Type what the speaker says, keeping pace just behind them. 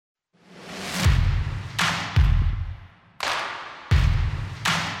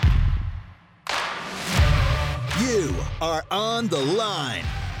are On the Line.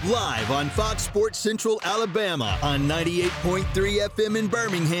 Live on Fox Sports Central Alabama on 98.3 FM in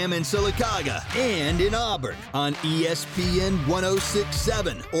Birmingham and Sylacauga, and in Auburn on ESPN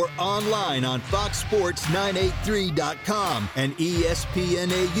 106.7 or online on foxsports983.com and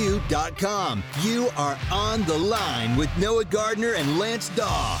espnau.com. You are On the Line with Noah Gardner and Lance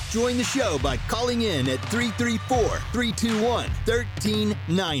Dawe. Join the show by calling in at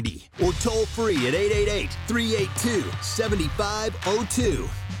 334-321-1390 or toll free at 888-382-7502.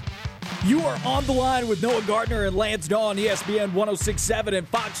 You are On the Line with Noah Gardner and Lance Dawe on ESPN 106.7 and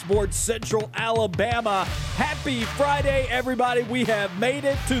Fox Sports Central Alabama. Happy Friday, everybody. We have made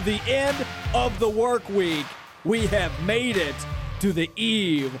it to the end of the work week. We have made it to the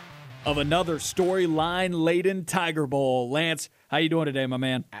eve of another storyline-laden Tiger Bowl. Lance, how you doing today, my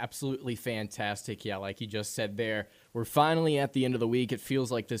man? Absolutely fantastic. Yeah, like you just said there, we're finally at the end of the week. It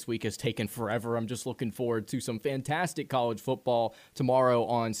feels like this week has taken forever. I'm just looking forward to some fantastic college football tomorrow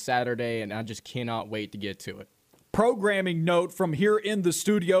on Saturday, and I just cannot wait to get to it. Programming note from here in the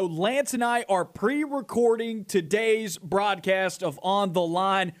studio, Lance and I are pre-recording today's broadcast of On the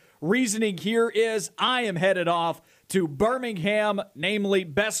Line. Reasoning here is I am headed off to Birmingham, namely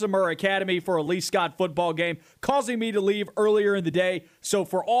Bessemer Academy, for a Lee Scott football game, causing me to leave earlier in the day. So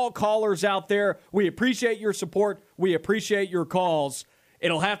for all callers out there, we appreciate your support. We appreciate your calls.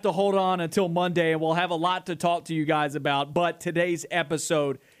 It'll have to hold on until Monday, and we'll have a lot to talk to you guys about. But today's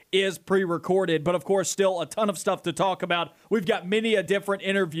episode is pre-recorded, but of course still a ton of stuff to talk about. We've got many a different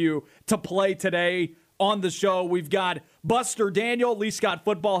interview to play today on the show. We've got Buster Daniel, Lee Scott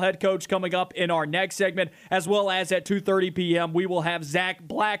football head coach, coming up in our next segment, as well as at 2:30 p.m. we will have Zac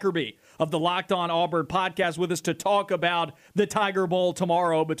Blackerby of the Locked On Auburn podcast with us to talk about the Tiger Bowl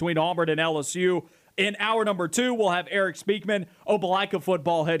tomorrow between Auburn and LSU. In hour number 2, we'll have Eric Speakman, Opelika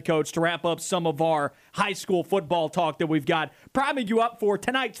football head coach, to wrap up some of our high school football talk that we've got, priming you up for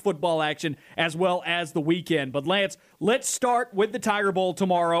tonight's football action as well as the weekend. But Lance, let's start with the Tiger Bowl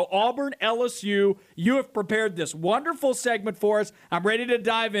tomorrow. Auburn-LSU, you have prepared this wonderful segment for us. I'm ready to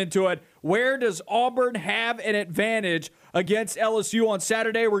dive into it. Where does Auburn have an advantage against LSU on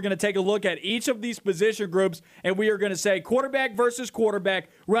Saturday? We're going to take a look at each of these position groups, and we are going to say quarterback versus quarterback,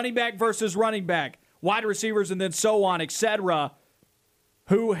 running back versus running back, wide receivers, and then so on, etc.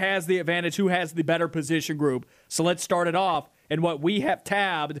 Who has the advantage? Who has the better position group? So let's start it off. And what we have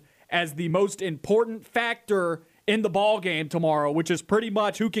tabbed as the most important factor in the ball game tomorrow, which is pretty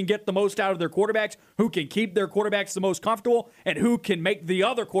much who can get the most out of their quarterbacks, who can keep their quarterbacks the most comfortable, and who can make the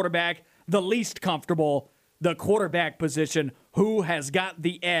other quarterback the least comfortable. The quarterback position, who has got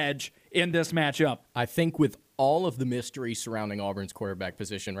the edge in this matchup? I think with all of the mystery surrounding Auburn's quarterback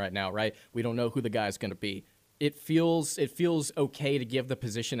position right now, right? We don't know who the guy's going to be. It feels okay to give the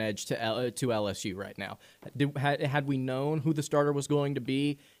position edge to LSU right now. Had we known who the starter was going to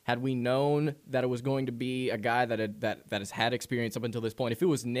be, had we known that it was going to be a guy that has had experience up until this point, if it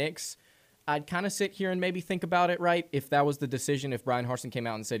was Nix, I'd kind of sit here and maybe think about it, right? If that was the decision, if Brian Harsin came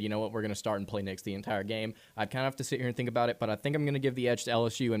out and said, you know what, we're going to start and play Nix the entire game, I'd kind of have to sit here and think about it. But I think I'm going to give the edge to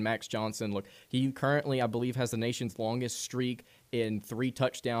LSU and Max Johnson. Look, he currently, I believe, has the nation's longest streak in 3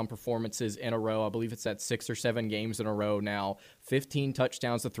 touchdown performances in a row. I believe it's at 6 or 7 games in a row now. 15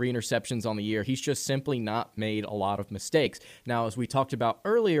 touchdowns to 3 interceptions on the year. He's just simply not made a lot of mistakes. Now, as we talked about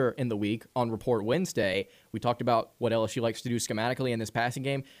earlier in the week on Report Wednesday, we talked about what LSU likes to do schematically in this passing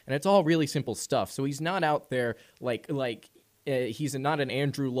game, and it's all really simple stuff. So he's not out there he's not an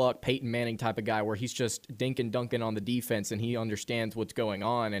Andrew Luck, Peyton Manning type of guy where he's just dinking dunking on the defense and he understands what's going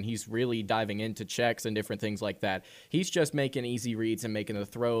on and he's really diving into checks and different things like that. He's just making easy reads and making the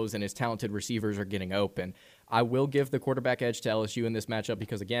throws, and his talented receivers are getting open. I will give the quarterback edge to LSU in this matchup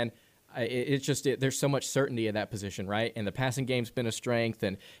because, again, there's so much certainty in that position, right? And the passing game's been a strength,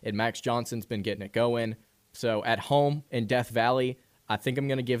 and Max Johnson's been getting it going. So at home in Death Valley, I think I'm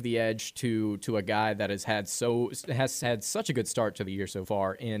going to give the edge to a guy that has had such a good start to the year so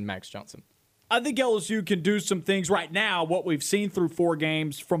far in Max Johnson. I think LSU can do some things right now. What we've seen through 4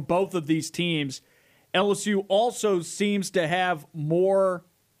 games from both of these teams, LSU also seems to have more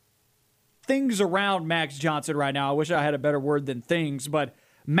things around Max Johnson right now. I wish I had a better word than things, but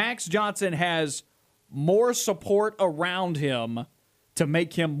Max Johnson has more support around him to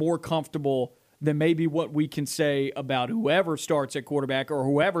make him more comfortable than maybe what we can say about whoever starts at quarterback or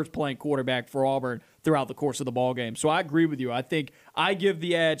whoever's playing quarterback for Auburn throughout the course of the ballgame. So I agree with you. I think I give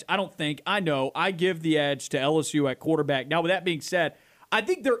the edge. I give the edge to LSU at quarterback. Now, with that being said, I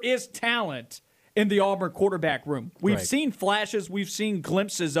think there is talent in the Auburn quarterback room. We've seen flashes. We've seen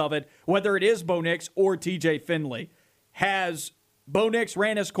glimpses of it, whether it is Bo Nix or TJ Finley. Has Bo Nix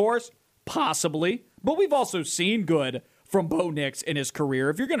ran his course? Possibly. But we've also seen good from Bo Nix in his career.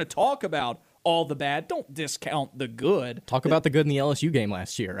 If you're going to talk about all the bad, don't discount the good. Talk about the good in the LSU game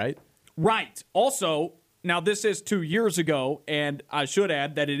last year, right? Right. Also, now this is 2 years ago, and I should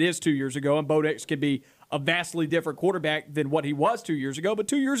add that it is 2 years ago, and Bo Nix can be a vastly different quarterback than what he was 2 years ago. But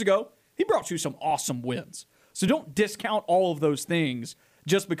 2 years ago, he brought you some awesome wins. So don't discount all of those things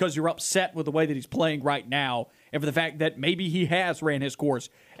just because you're upset with the way that he's playing right now and for the fact that maybe he has ran his course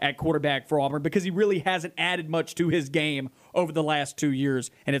at quarterback for Auburn, because he really hasn't added much to his game over the last 2 years,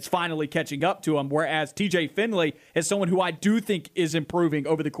 and it's finally catching up to him, whereas TJ Finley is someone who I do think is improving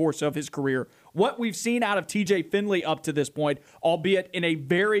over the course of his career. What we've seen out of TJ Finley up to this point, albeit in a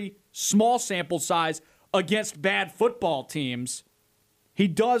very small sample size against bad football teams, he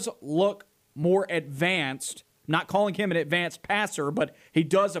does look more advanced. I'm not calling him an advanced passer, but he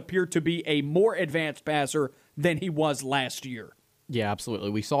does appear to be a more advanced passer than he was last year. Yeah, absolutely.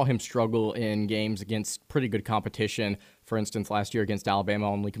 We saw him struggle in games against pretty good competition. For instance, last year against Alabama,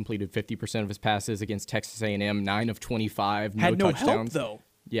 only completed 50% of his passes. Against Texas A&M, 9 of 25, Had no touchdowns. help, though.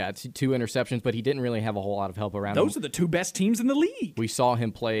 Yeah, 2 interceptions, but he didn't really have a whole lot of help around Those him. are the two best teams in the league. We saw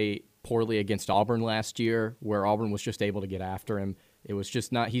him play poorly against Auburn last year, where Auburn was just able to get after him. It was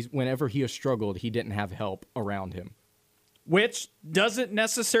just not, whenever he has struggled, he didn't have help around him. Which doesn't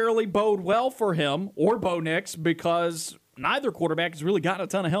necessarily bode well for him or Bo Nix, because neither quarterback has really gotten a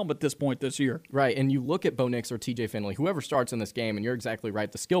ton of help at this point this year. Right, and you look at Bo Nix or TJ Finley, whoever starts in this game, and you're exactly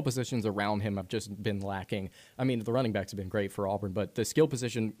right, the skill positions around him have just been lacking. I mean, the running backs have been great for Auburn, but the skill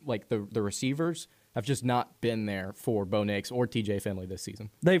position, like the receivers, have just not been there for Bo Nix or TJ Finley this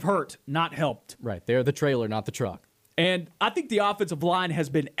season. They've hurt, not helped. Right, they're the trailer, not the truck. And I think the offensive line has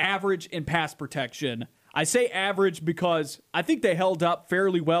been average in pass protection. I say average because I think they held up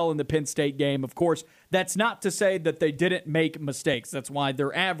fairly well in the Penn State game. Of course, that's not to say that they didn't make mistakes. That's why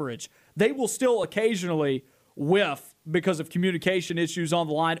they're average. They will still occasionally whiff because of communication issues on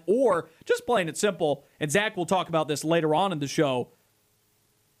the line, or just plain and simple, and Zach will talk about this later on in the show,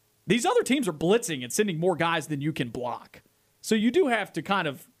 these other teams are blitzing and sending more guys than you can block. So you do have to kind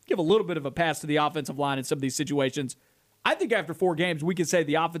of give a little bit of a pass to the offensive line in some of these situations. I think after 4 games, we can say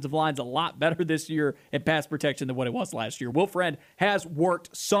the offensive line's a lot better this year in pass protection than what it was last year. Will Friend has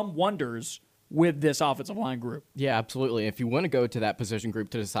worked some wonders with this offensive line group. Yeah, absolutely. If you want to go to that position group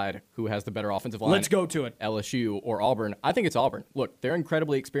to decide who has the better offensive line, let's go to it. LSU or Auburn, I think it's Auburn. Look, they're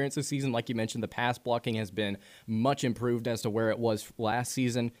incredibly experienced this season. Like you mentioned, the pass blocking has been much improved as to where it was last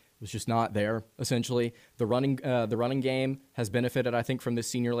season. It was just not there, essentially. The running game has benefited, I think, from this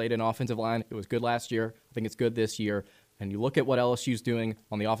senior-laden offensive line. It was good last year. I think it's good this year. And you look at what LSU's doing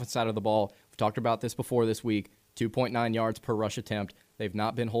on the offensive side of the ball. We've talked about this before this week, 2.9 yards per rush attempt. They've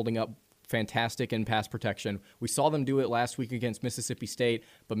not been holding up fantastic in pass protection. We saw them do it last week against Mississippi State,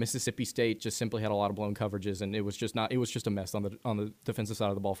 but Mississippi State just simply had a lot of blown coverages, and it was just a mess on the defensive side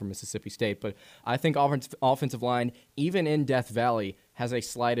of the ball for Mississippi State. But I think Auburn's offensive line, even in Death Valley, has a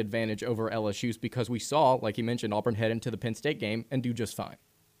slight advantage over LSU's, because we saw, like you mentioned, Auburn head into the Penn State game and do just fine.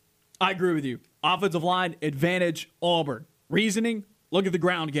 I agree with you. Offensive line advantage, Auburn. Reasoning, look at the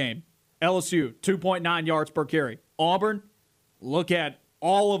ground game. LSU, 2.9 yards per carry. Auburn, look at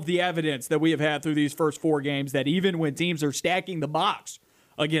all of the evidence that we have had through these first 4 games that even when teams are stacking the box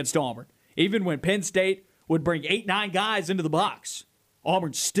against Auburn, even when Penn State would bring 8-9 guys into the box,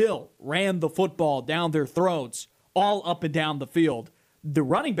 Auburn still ran the football down their throats all up and down the field. The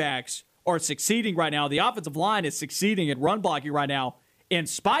running backs are succeeding right now. The offensive line is succeeding at run blocking right now in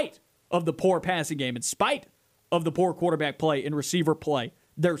spite of the poor passing game, in spite of the poor quarterback play and receiver play.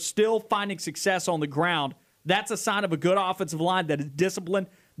 They're still finding success on the ground. That's a sign of a good offensive line that is disciplined.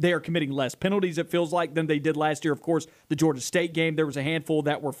 They are committing less penalties, it feels like, than they did last year. Of course, the Georgia State game, there was a handful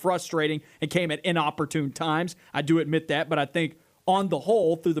that were frustrating and came at inopportune times. I do admit that, but I think on the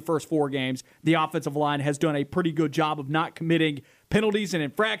whole, through the first 4 games, the offensive line has done a pretty good job of not committing penalties and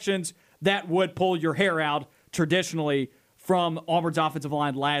infractions that would pull your hair out traditionally from Auburn's offensive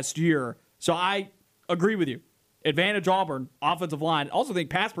line last year. So I agree with you. Advantage Auburn, offensive line. Also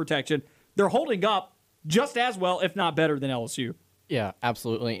think pass protection, they're holding up just as well, if not better, than LSU. Yeah,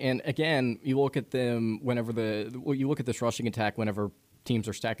 absolutely. And again, you look at them you look at this rushing attack whenever teams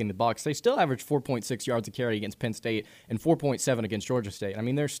are stacking the box, they still average 4.6 yards a carry against Penn State and 4.7 against Georgia State. I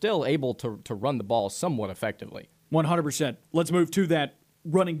mean, they're still able to run the ball somewhat effectively. 100%. Let's move to that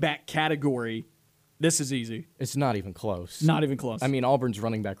running back category. This is easy. It's not even close. Not even close. I mean, Auburn's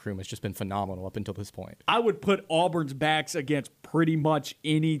running back room has just been phenomenal up until this point. I would put Auburn's backs against pretty much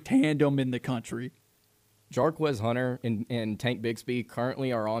any tandem in the country. Jarquez Hunter and Tank Bigsby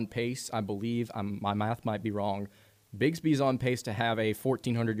currently are on pace, I believe. My math might be wrong. Bigsby's on pace to have a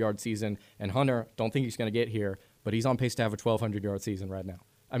 1,400-yard season, and Hunter, don't think he's going to get here, but he's on pace to have a 1,200-yard season right now.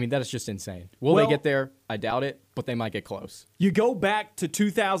 I mean, that is just insane. Will they get there? I doubt it, but they might get close. You go back to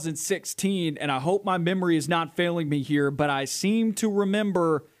 2016, and I hope my memory is not failing me here, but I seem to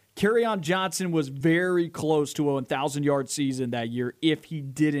remember Kerryon Johnson was very close to a 1,000-yard season that year if he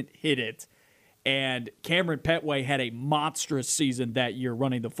didn't hit it. And Cameron Petway had a monstrous season that year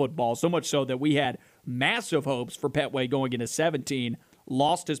running the football, so much so that we had massive hopes for Petway going into 17,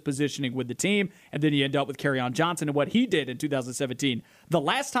 lost his positioning with the team, and then you end up with Kerryon Johnson and what he did in 2017. The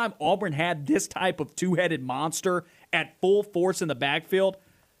last time Auburn had this type of two-headed monster at full force in the backfield,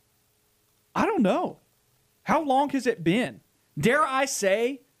 I don't know. How long has it been? Dare I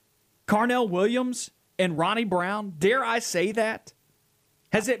say Carnell Williams and Ronnie Brown? Dare I say that?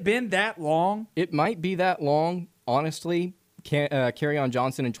 Has it been that long? It might be that long, honestly. Kerryon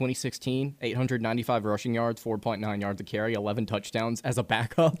Johnson in 2016, 895 rushing yards, 4.9 yards a carry, 11 touchdowns as a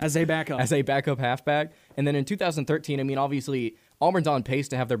backup. As a backup halfback. And then in 2013, I mean, obviously, Auburn's on pace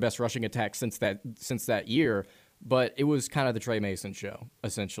to have their best rushing attack since that year, but it was kind of the Trey Mason show,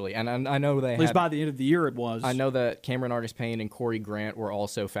 essentially. And I know they At least by the end of the year it was. I know that Cameron Artis-Payne and Corey Grant were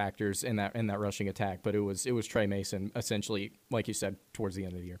also factors in that rushing attack, but it was Trey Mason, essentially, like you said, towards the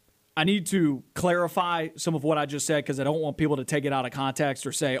end of the year. I need to clarify some of what I just said because I don't want people to take it out of context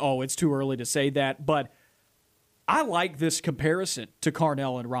or say, oh, it's too early to say that. But I like this comparison to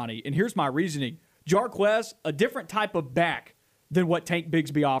Carnell and Ronnie. And here's my reasoning. Jarquez, a different type of back than what Tank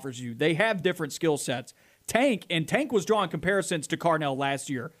Bigsby offers you. They have different skill sets. Tank was drawing comparisons to Carnell last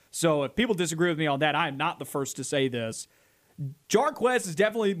year. So if people disagree with me on that, I am not the first to say this. Jarquez is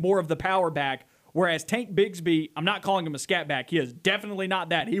definitely more of the power back, whereas Tank Bigsby, I'm not calling him a scat back. He is definitely not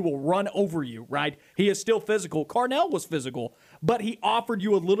that. He will run over you, right? He is still physical. Carnell was physical, but he offered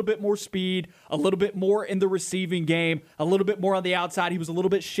you a little bit more speed, a little bit more in the receiving game, a little bit more on the outside. He was a little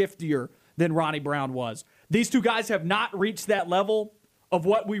bit shiftier than Ronnie Brown was. These two guys have not reached that level of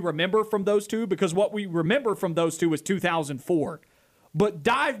what we remember from those two, because what we remember from those two is 2004. But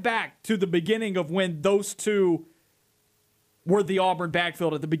dive back to the beginning of when those two were the Auburn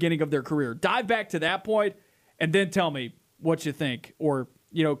backfield at the beginning of their career. Dive back to that point and then tell me what you think, or,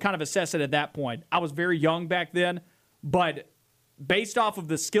 kind of assess it at that point. I was very young back then, but based off of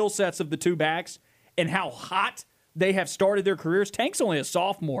the skill sets of the two backs and how hot they have started their careers, Tank's only a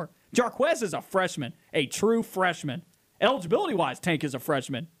sophomore. Jarquez is a freshman, a true freshman. Eligibility-wise, Tank is a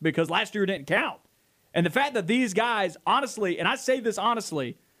freshman because last year didn't count. And the fact that these guys, honestly, and I say this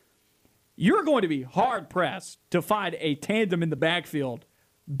honestly, you're going to be hard-pressed to find a tandem in the backfield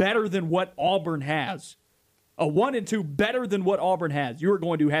better than what Auburn has. A 1 and 2 better than what Auburn has. You're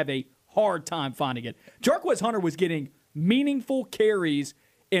going to have a hard time finding it. Jarquez Hunter was getting meaningful carries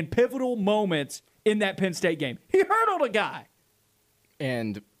in pivotal moments in that Penn State game. He hurdled a guy.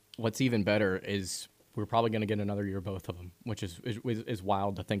 And what's even better is we're probably going to get another year of both of them, which is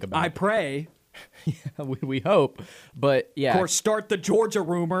wild to think about. I pray. Yeah, we hope. But, yeah. Of course, start the Georgia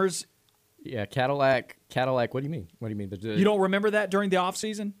rumors. Yeah, Cadillac. What do you mean? What do you mean? You don't remember that during the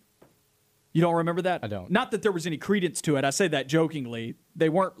offseason? You don't remember that? I don't. Not that there was any credence to it. I say that jokingly. They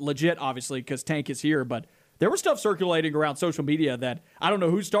weren't legit, obviously, because Tank is here. But there was stuff circulating around social media that I don't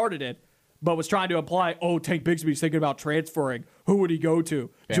know who started it, but was trying to imply, Tank Bigsby's thinking about transferring. Who would he go to?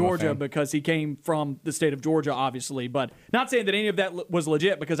 Bama Georgia, fan. because he came from the state of Georgia, obviously. But not saying that any of that was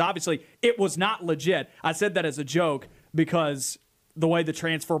legit, because obviously it was not legit. I said that as a joke because the way the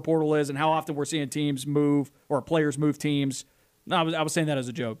transfer portal is and how often we're seeing teams move or players move teams. I was saying that as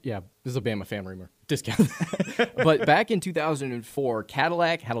a joke. Yeah, this is a Bama fan rumor. Discount. But back in 2004,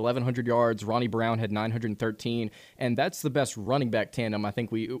 Cadillac had 1,100 yards. Ronnie Brown had 913. And that's the best running back tandem I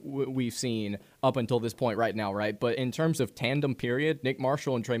think we've seen up until this point right now, right? But in terms of tandem period, Nick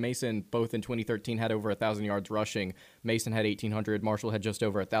Marshall and Trey Mason both in 2013 had over 1,000 yards rushing. Mason had 1,800. Marshall had just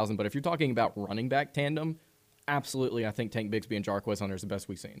over 1,000. But if you're talking about running back tandem, absolutely, I think Tank Bigsby and Jarquez Hunter is the best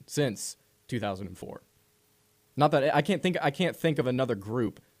we've seen since 2004. Not that I can't think of another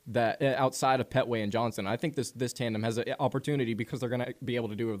group that outside of Petway and Johnson. I think this tandem has an opportunity because they're going to be able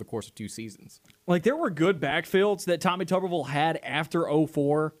to do it over the course of 2 seasons. Like, there were good backfields that Tommy Tuberville had after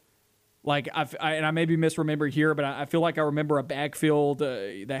 2004. Like, I may be misremembering here, but I feel like I remember a backfield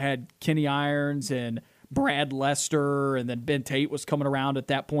that had Kenny Irons and Brad Lester, and then Ben Tate was coming around at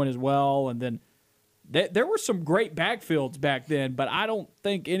that point as well, and then there were some great backfields back then, but I don't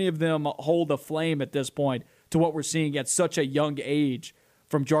think any of them hold a flame at this point to what we're seeing at such a young age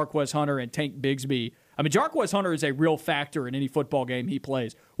from Jarquez Hunter and Tank Bigsby. I mean, Jarquez Hunter is a real factor in any football game he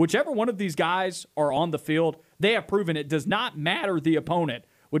plays. Whichever one of these guys are on the field, they have proven it does not matter the opponent.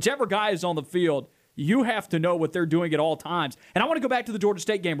 Whichever guy is on the field, you have to know what they're doing at all times. And I want to go back to the Georgia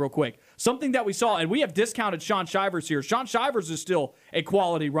State game real quick. Something that we saw, and we have discounted Shaun Shivers here. Shaun Shivers is still a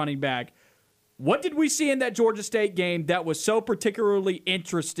quality running back. What did we see in that Georgia State game that was so particularly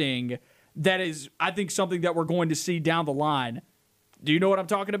interesting that is, I think, something that we're going to see down the line? Do you know what I'm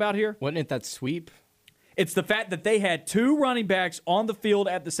talking about here? Wasn't it that sweep? It's the fact that they had two running backs on the field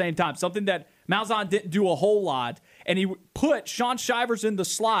at the same time, something that Malzahn didn't do a whole lot, and he put Shaun Shivers in the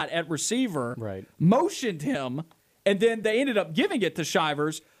slot at receiver, right, motioned him, and then they ended up giving it to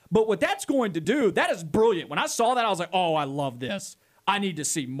Shivers. But what that's going to do, that is brilliant. When I saw that, I was like, oh, I love this. I need to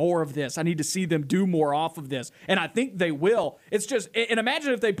see more of this. I need to see them do more off of this. And I think they will. It's just, and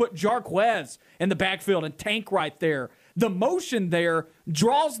imagine if they put Jarquez in the backfield and Tank right there. The motion there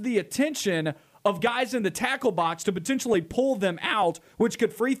draws the attention of guys in the tackle box to potentially pull them out, which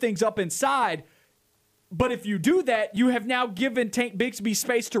could free things up inside. But if you do that, you have now given Tank Bigsby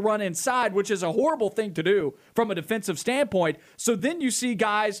space to run inside, which is a horrible thing to do from a defensive standpoint. So then you see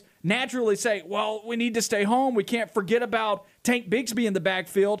guys naturally say, well, we need to stay home. We can't forget about Tank Bigsby in the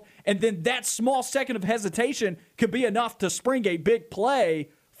backfield. And then that small second of hesitation could be enough to spring a big play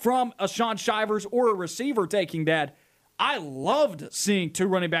from a Shaun Shivers or a receiver taking that. I loved seeing two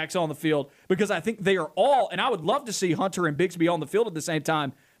running backs on the field because I think they are all, and I would love to see Hunter and Bigsby on the field at the same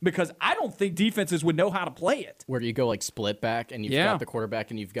time, because I don't think defenses would know how to play it. Where you go like split back and you've got the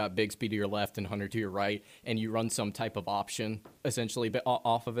quarterback and you've got Bigsby to your left and Hunter to your right, and you run some type of option essentially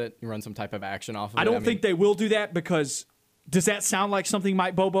off of it. You run some type of action off of it. I don't think they will do that, because does that sound like something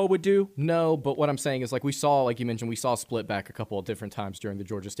Mike Bobo would do? No, but what I'm saying is, like we saw, like you mentioned, we saw split back a couple of different times during the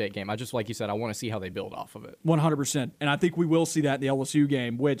Georgia State game. I just, like you said, I want to see how they build off of it. 100%. And I think we will see that in the LSU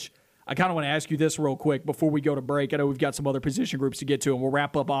game, which I kind of want to ask you this real quick before we go to break. I know we've got some other position groups to get to, and we'll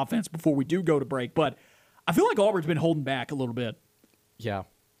wrap up offense before we do go to break. But I feel like Auburn's been holding back a little bit. Yeah.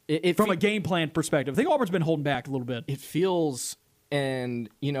 From a game plan perspective, I think Auburn's been holding back a little bit. It feels, and,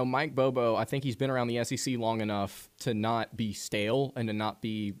 you know, Mike Bobo, I think he's been around the SEC long enough to not be stale and to not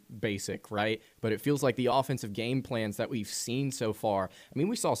be basic, right? But it feels like the offensive game plans that we've seen so far, I mean,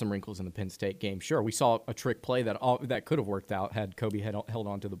 we saw some wrinkles in the Penn State game. Sure, we saw a trick play that could have worked out had Kobe held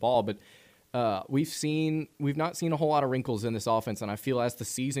on to the ball, but we've not seen a whole lot of wrinkles in this offense, and I feel as the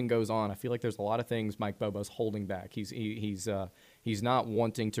season goes on, I feel like there's a lot of things Mike Bobo's holding back. He's not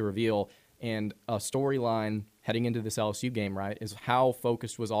wanting to reveal. And a storyline heading into this LSU game, right, is how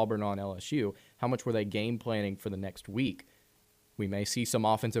focused was Auburn on LSU? How much were they game planning for the next week? We may see some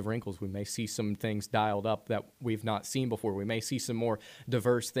offensive wrinkles. We may see some things dialed up that we've not seen before. We may see some more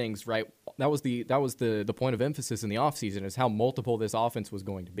diverse things, right? That was the point of emphasis in the offseason, is how multiple this offense was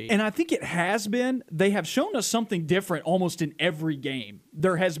going to be. And I think it has been. They have shown us something different almost in every game.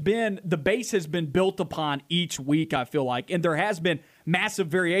 The base has been built upon each week, I feel like, and there has been massive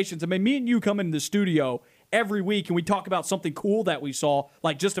variations. I mean, me and you come into the studio every week and we talk about something cool that we saw,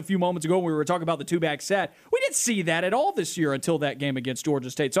 like just a few moments ago when we were talking about the two-back set. We didn't see that at all this year until that game against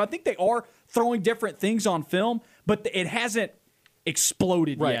Georgia State. So I think they are throwing different things on film, but it hasn't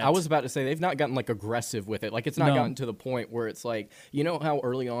exploded right. yet. I was about to say they've not gotten like aggressive with it. Like it's not gotten to the point where it's like, you know how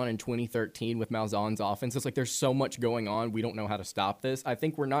early on in 2013 with Malzahn's offense, it's like there's so much going on, we don't know how to stop this. I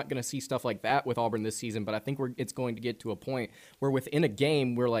think we're not going to see stuff like that with Auburn this season, but I think it's going to get to a point where within a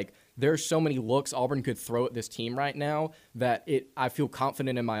game we're like, there's so many looks Auburn could throw at this team right now that I feel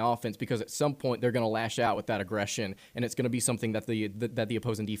confident in my offense, because at some point they're going to lash out with that aggression, and it's going to be something that the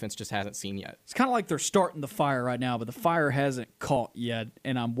opposing defense just hasn't seen yet. It's kind of like they're starting the fire right now, but the fire hasn't caught yet,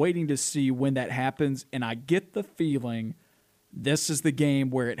 and I'm waiting to see when that happens, and I get the feeling this is the game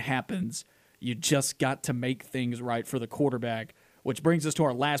where it happens. You just got to make things right for the quarterback, which brings us to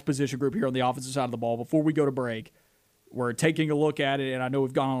our last position group here on the offensive side of the ball. Before we go to break, we're taking a look at it, and I know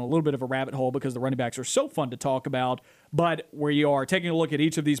we've gone on a little bit of a rabbit hole because the running backs are so fun to talk about, but we are taking a look at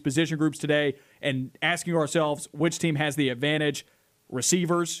each of these position groups today and asking ourselves which team has the advantage.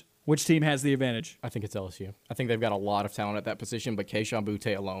 Receivers, which team has the advantage? I think it's LSU. I think they've got a lot of talent at that position, but Kayshon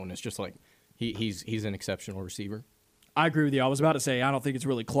Boutte alone is just like he's an exceptional receiver. I agree with you. I was about to say I don't think it's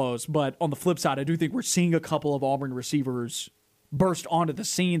really close, but on the flip side, I do think we're seeing a couple of Auburn receivers burst onto the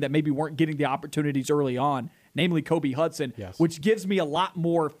scene that maybe weren't getting the opportunities early on, namely Kobe Hudson, yes, which gives me a lot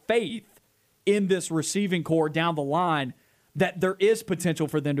more faith in this receiving core down the line that there is potential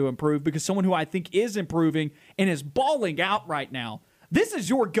for them to improve, because someone who I think is improving and is balling out right now, this is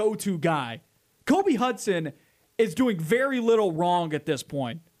your go-to guy. Kobe Hudson is doing very little wrong at this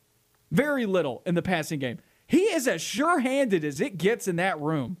point. Very little in the passing game. He is as sure-handed as it gets in that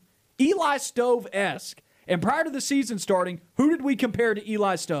room. Eli Stove-esque. And prior to the season starting, who did we compare to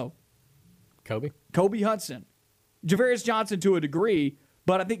Eli Stove? Kobe Hudson. Javarius Johnson to a degree,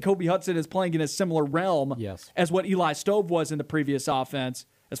 but I think Kobe Hudson is playing in a similar realm as what Eli Stove was in the previous offense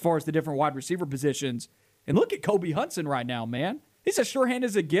as far as the different wide receiver positions. And look at Kobe Hudson right now, man. He's as sure hand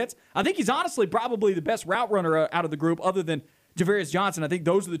as it gets. I think he's honestly probably the best route runner out of the group other than Javarius Johnson. I think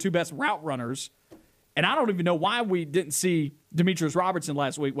those are the two best route runners. And I don't even know why we didn't see Demetrius Robertson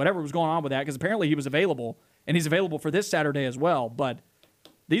last week, whatever was going on with that, because apparently he was available, and he's available for this Saturday as well. But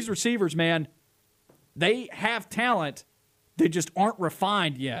these receivers, man, they have talent. They just aren't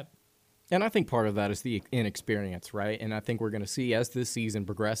refined yet. And I think part of that is the inexperience, right? And I think we're going to see as this season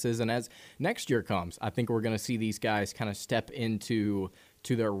progresses and as next year comes, I think we're going to see these guys kind of step into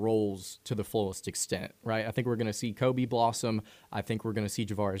their roles to the fullest extent, right? I think we're going to see Kobe blossom. I think we're going to see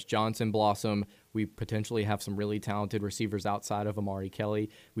Javarius Johnson blossom. We potentially have some really talented receivers outside of Amari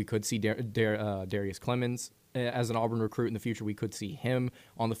Kelly. We could see Darius Clemens as an Auburn recruit in the future. We could see him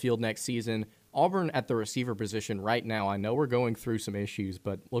on the field next season. Auburn at the receiver position right now, I know we're going through some issues,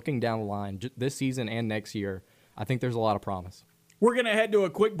 but looking down the line this season and next year, I think there's a lot of promise. We're going to head to a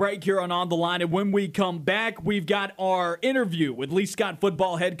quick break here on The Line, and when we come back, we've got our interview with Lee Scott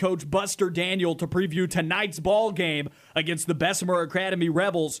football head coach Buster Daniel to preview tonight's ball game against the Bessemer Academy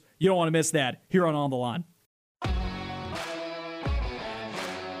Rebels. You don't want to miss that here on The Line.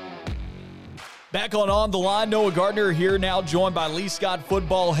 Back on The Line, Noah Gardner here now, joined by Lee Scott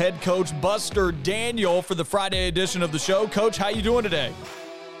football head coach Buster Daniel for the Friday edition of the show. Coach, how you doing today?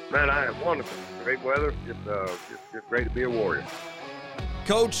 Man, I am wonderful. Great weather. Just great to be a Warrior.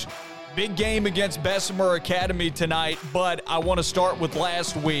 Coach, big game against Bessemer Academy tonight, but I want to start with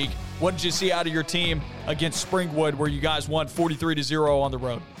last week. What did you see out of your team against Springwood, where you guys won 43-0 on the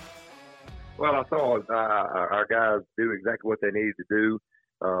road? Well, I saw our guys do exactly what they needed to do.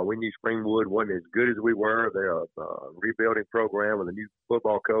 We knew Springwood wasn't as good as we were. They're a rebuilding program with a new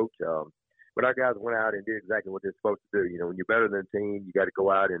football coach. But our guys went out and did exactly what they're supposed to do. You know, when you're better than a team, you got to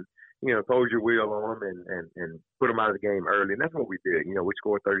go out and, impose your will on them and put them out of the game early. And that's what we did. You know, we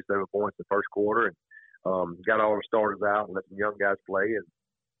scored 37 points in the first quarter and got all the starters out and let some young guys play.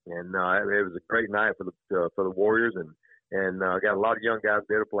 And it was a great night for the Warriors and got a lot of young guys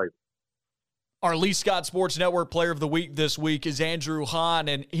there to play. Our Lee Scott Sports Network Player of the Week this week is Andrew Hahn,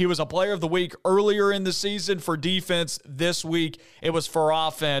 and he was a Player of the Week earlier in the season for defense. This week, it was for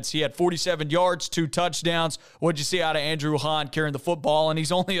offense. He had 47 yards, 2 touchdowns. What'd you see out of Andrew Hahn carrying the football? And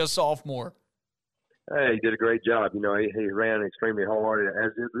he's only a sophomore. Hey, he did a great job. You know, he ran extremely hard,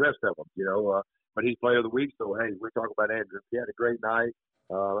 as did the rest of them, but he's Player of the Week, so, hey, we're talking about Andrew. He had a great night.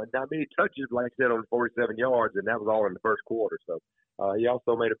 Not many touches, like I said, on 47 yards, and that was all in the first quarter. So he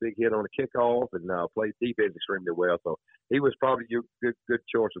also made a big hit on the kickoff and played defense extremely well. So he was probably your good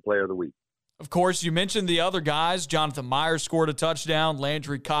choice of Player of the Week. Of course, you mentioned the other guys. Jonathan Myers scored a touchdown,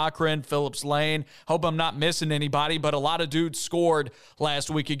 Landry Cochran, Phillips Lane. Hope I'm not missing anybody, but a lot of dudes scored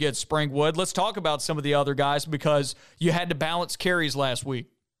last week against Springwood. Let's talk about some of the other guys because you had to balance carries last week.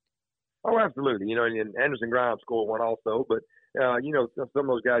 Oh, absolutely. And Anderson Grimes scored one also, but some of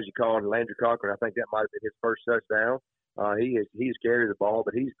those guys you called, Landry Cochran, I think that might have been his first touchdown. He's carried the ball,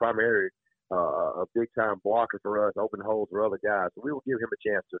 but he's primarily a big-time blocker for us, open holes for other guys. So we will give him a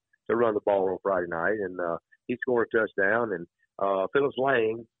chance to run the ball on Friday night, and he scored a touchdown. And Phillips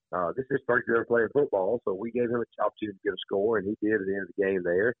Lane, this is his first year playing football, so we gave him a opportunity to get a score, and he did at the end of the game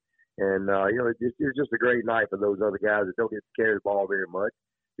there. And, it was just a great night for those other guys that don't get to carry the ball very much.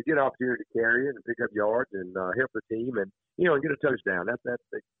 To get an opportunity to carry it and pick up yards and help the team and get a touchdown.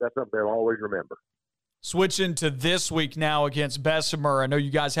 That's something they'll always remember. Switching to this week now against Bessemer. I know you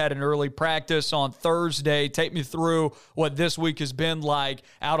guys had an early practice on Thursday. Take me through what this week has been like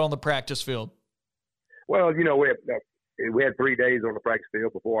out on the practice field. Well, we had 3 days on the practice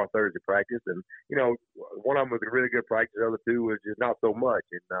field before our Thursday practice, and one of them was a really good practice. The other two was just not so much.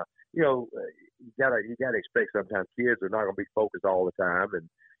 And you gotta expect sometimes kids are not going to be focused all the time. And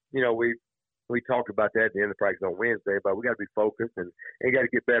we talked about that at the end of the practice on Wednesday, but we got to be focused and got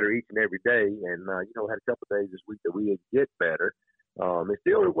to get better each and every day. And had a couple of days this week that we didn't get better. And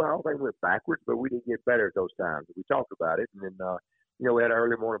still, I don't think we went backwards, but we didn't get better at those times. We talked about it, and then we had an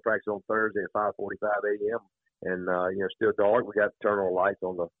early morning practice on Thursday at 5:45 a.m. And, still dark. We got to turn on lights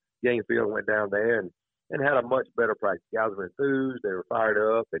on the game field, went down there and had a much better practice. Guys were enthused. They were fired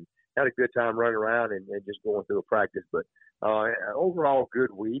up and had a good time running around and just going through a practice. But overall,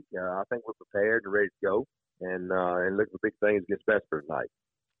 good week. I think we're prepared and ready to go and look for big things against Bessemer tonight.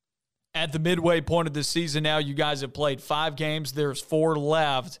 At the midway point of the season now, you guys have played 5 games. There's 4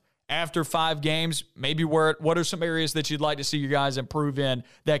 left. After 5 games, maybe what are some areas that you'd like to see you guys improve in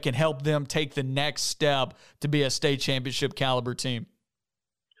that can help them take the next step to be a state championship caliber team?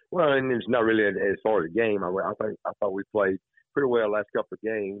 Well, and it's not really as far as the game. I thought we played pretty well last couple of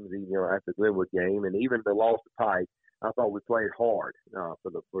games, after the Glenwood game, and even the loss to Pike. I thought we played hard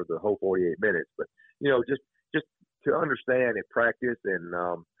for the whole 48 minutes. But just to understand and practice and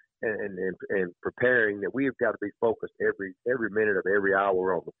preparing that we've got to be focused every minute of every hour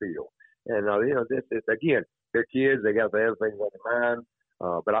we're on the field. And this again, they're kids; they got the other things on their mind.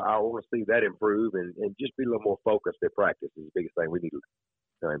 But I want to see that improve and just be a little more focused at practice is the biggest thing we need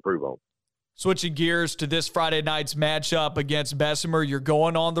to improve on. Switching gears to this Friday night's matchup against Bessemer, you're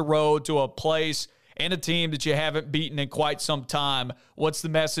going on the road to a place and a team that you haven't beaten in quite some time. What's the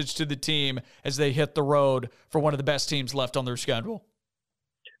message to the team as they hit the road for one of the best teams left on their schedule?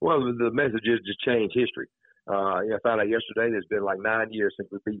 Well, the message is just change history. I found out yesterday there's been like 9 years since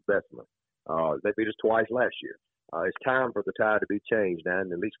we beat Bessemer. They beat us twice last year. It's time for the tide to be changed now,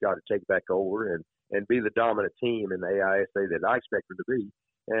 and at least got to take back over and be the dominant team in the AISA that I expect them to be.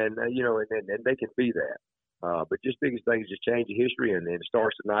 And they can be that. But just biggest thing is just change the history, and it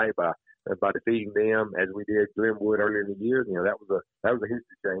starts tonight by defeating them as we did Glenwood earlier in the year. That was a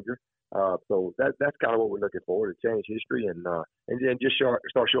history changer. So that's kind of what we're looking for, to change history and just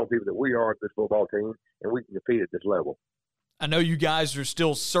start showing people that we are a good football team and we can compete at this level. I know you guys are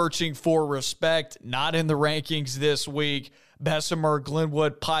still searching for respect, not in the rankings this week. Bessemer,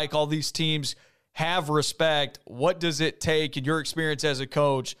 Glenwood, Pike, all these teams have respect. What does it take in your experience as a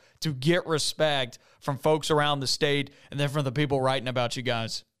coach to get respect from folks around the state and then from the people writing about you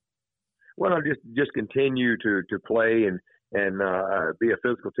guys? Well, just continue to play and be a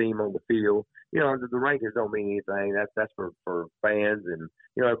physical team on the field. The rankings don't mean anything. That's for fans and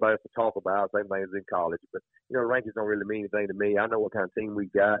everybody has to talk about. Same thing as in college, but rankings don't really mean anything to me. I know what kind of team we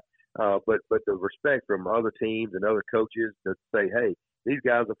got, but the respect from other teams and other coaches to say, hey, these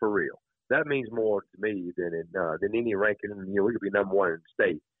guys are for real. That means more to me than any ranking. We could be number one in the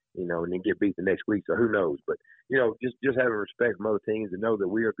state, and then get beat the next week. So who knows? But just having respect from other teams and know that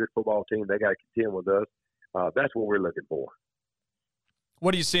we are a good football team. They got to contend with us. That's what we're looking for.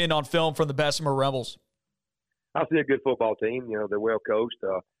 What are you seeing on film from the Bessemer Rebels? I see a good football team. They're well coached.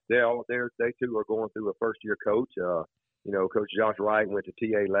 They too are going through a first-year coach. Coach Josh Wright went to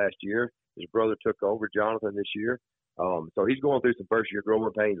TA last year. His brother took over, Jonathan, this year. So he's going through some first-year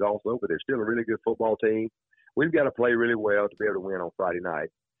growing pains also, but they're still a really good football team. We've got to play really well to be able to win on Friday night,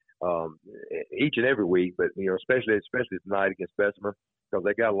 each and every week, but especially tonight against Bessemer, because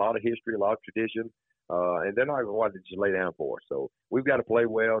they got a lot of history, a lot of tradition, and they're not even wanting to just lay down for us. So we've got to play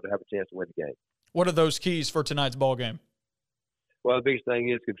well to have a chance to win the game. What are those keys for tonight's ball game? Well, the biggest thing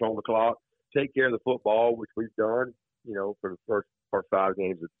is control the clock, take care of the football, which we've done, for the first 5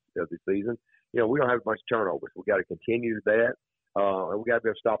 games of the season. We don't have a bunch of turnovers. We got to continue that, and we got to be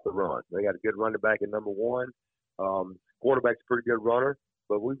able to stop the run. They got a good running back at number 1. Quarterback's a pretty good runner,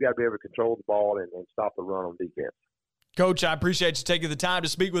 but we've got to be able to control the ball and stop the run on defense. Coach, I appreciate you taking the time to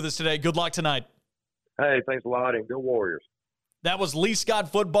speak with us today. Good luck tonight. Hey, thanks a lot, and go Warriors. That was Lee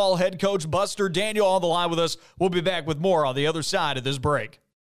Scott football head coach Buster Daniel on the line with us. We'll be back with more on the other side of this break.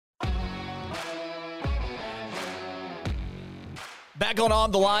 Back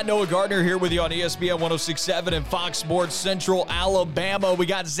on the line, Noah Gardner here with you on ESPN 106.7 and Fox Sports Central Alabama. We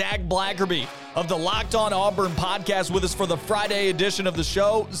got Zac Blackerby of the Locked On Auburn podcast with us for the Friday edition of the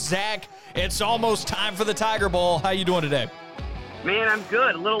show. Zach, it's almost time for the Tiger Bowl. How you doing today? Man, I'm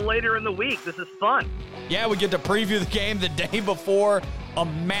good. A little later in the week. This is fun. Yeah, we get to preview the game the day before a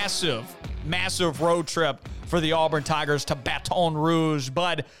massive road trip for the Auburn Tigers to Baton Rouge.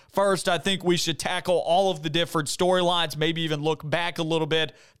 But first, I think we should tackle all of the different storylines, maybe even look back a little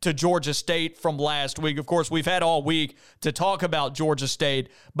bit to Georgia State from last week. Of course, we've had all week to talk about Georgia State,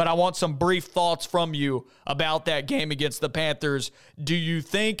 but I want some brief thoughts from you about that game against the Panthers. Do you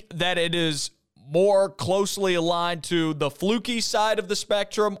think that it is more closely aligned to the fluky side of the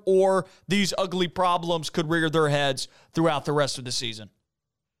spectrum, or these ugly problems could rear their heads throughout the rest of the season?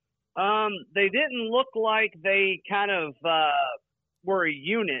 They didn't look like they kind of were a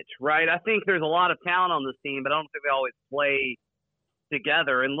unit, right? I think there's a lot of talent on this team, but I don't think they always play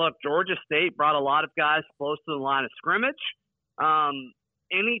together. And look, Georgia State brought a lot of guys close to the line of scrimmage.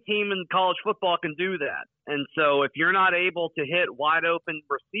 Any team in college football can do that. And so if you're not able to hit wide open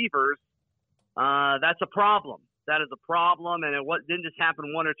receivers, that's a problem. That is a problem, and it didn't just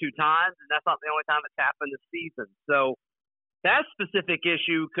happen 1 or 2 times, and that's not the only time it's happened this season. So that specific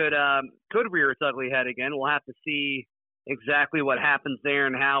issue could rear its ugly head again. We'll have to see exactly what happens there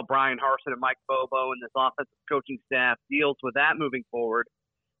and how Brian Harsin and Mike Bobo and this offensive coaching staff deals with that moving forward.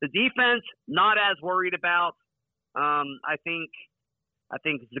 The defense, not as worried about. I think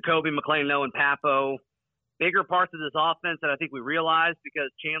Jacoby McClain, and Papo bigger parts of this offense that I think we realized because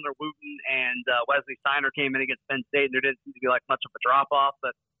Chandler Wooten and Wesley Steiner came in against Penn State, and there didn't seem to be like much of a drop-off.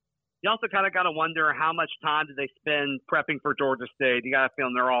 But you also kind of got to wonder how much time did they spend prepping for Georgia State. You got a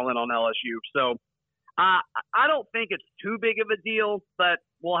feeling they're all in on LSU. So I don't think it's too big of a deal, but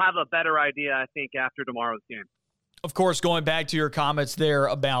we'll have a better idea, I think, after tomorrow's game. Of course, going back to your comments there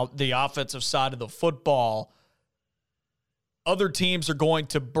about the offensive side of the football, other teams are going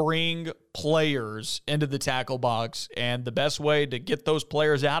to bring players into the tackle box, and the best way to get those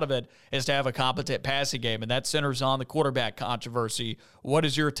players out of it is to have a competent passing game, and that centers on the quarterback controversy. What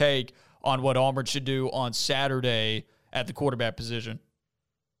is your take on what Auburn should do on Saturday at the quarterback position?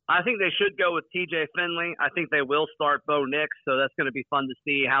 I think they should go with TJ Finley. I think they will start Bo Nix, so that's going to be fun to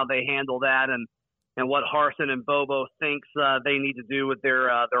see how they handle that and what Harsin and Bobo thinks they need to do with their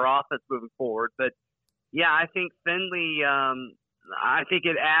offense moving forward. But, yeah, I think Finley, I think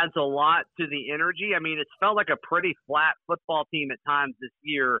it adds a lot to the energy. I mean, it's felt like a pretty flat football team at times this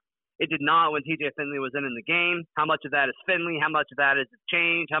year. It did not when TJ Finley was in the game. How much of that is Finley? How much of that is a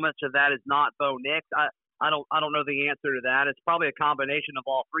change? How much of that is not Bo Nix? I don't know the answer to that. It's probably a combination of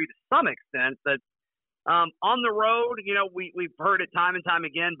all three to some extent. But on the road, you know, we've heard it time and time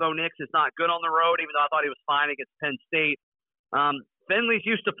again. Bo Nix is not good on the road, even though I thought he was fine against Penn State. Finley's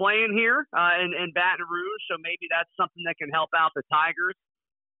used to playing here in Baton Rouge, so maybe that's something that can help out the Tigers.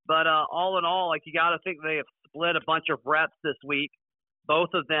 But all in all, like, you got to think they have split a bunch of reps this week,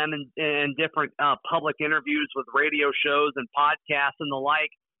 both of them in different public interviews with radio shows and podcasts and the like.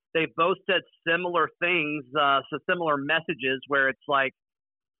 They've both said similar things, so similar messages where it's like,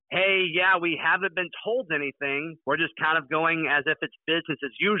 hey, yeah, we haven't been told anything. We're just kind of going as if it's business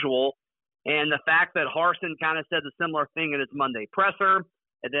as usual. And the fact that Harsin kind of said a similar thing in his Monday presser,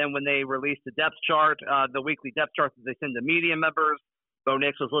 and then when they released the depth chart, the weekly depth chart that they send to media members, Bo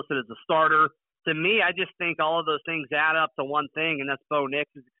Nix was listed as a starter. To me, I just think all of those things add up to one thing, and that's Bo Nix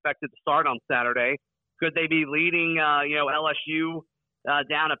is expected to start on Saturday. Could they be leading, LSU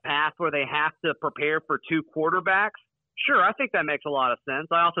down a path where they have to prepare for two quarterbacks? Sure, I think that makes a lot of sense.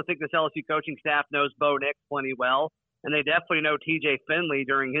 I also think this LSU coaching staff knows Bo Nix plenty well, and they definitely know TJ Finley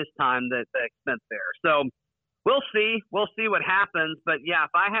during his time that they spent there. So we'll see. We'll see what happens. But, yeah,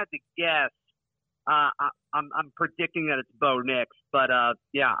 if I had to guess, I'm predicting that it's Bo Nix. But, I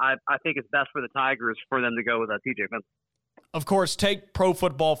think it's best for the Tigers for them to go with TJ Finley. Of course, take Pro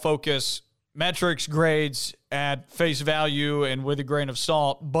Football Focus metrics, grades at face value and with a grain of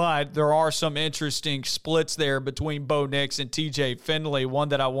salt, but there are some interesting splits there between Bo Nix and TJ Finley, one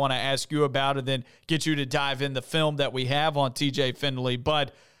that I want to ask you about and then get you to dive in the film that we have on TJ Finley.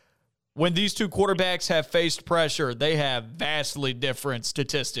 But when these two quarterbacks have faced pressure, they have vastly different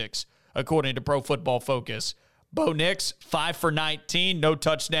statistics, according to Pro Football Focus. Bo Nix, 5 for 19, no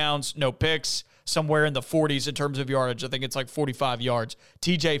touchdowns, no picks, somewhere in the 40s in terms of yardage. I think it's like 45 yards.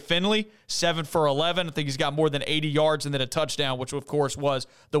 TJ Finley, 7 for 11. I think he's got more than 80 yards and then a touchdown, which, of course, was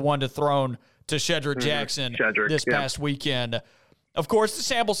the one to thrown to Shedrick Jackson this past weekend. Of course, the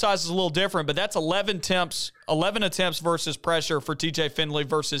sample size is a little different, but that's 11 attempts versus pressure for TJ Finley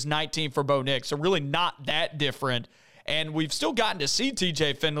versus 19 for Bo Nix. So really not that different. And we've still gotten to see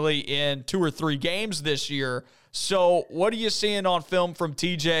TJ Finley in 2 or 3 games this year. So what are you seeing on film from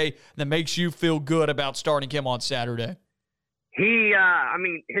TJ that makes you feel good about starting him on Saturday?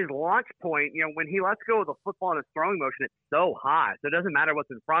 His launch point, when he lets go of the football in his throwing motion, it's so high. So it doesn't matter what's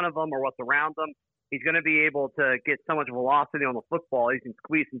in front of him or what's around him. He's going to be able to get so much velocity on the football. He can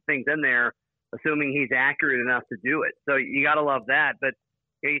squeeze some things in there, assuming he's accurate enough to do it. So you got to love that. But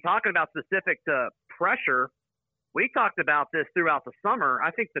you're talking about specific to pressure. We talked about this throughout the summer.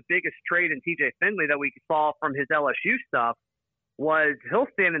 I think the biggest trait in TJ Finley that we saw from his LSU stuff was he'll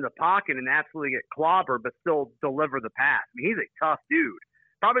stand in the pocket and absolutely get clobbered, but still deliver the pass. I mean, he's a tough dude.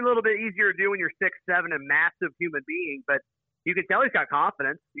 Probably a little bit easier to do when you're 6'7", a massive human being, but you can tell he's got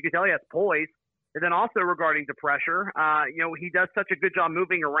confidence. You can tell he has poise. And then also regarding the pressure, he does such a good job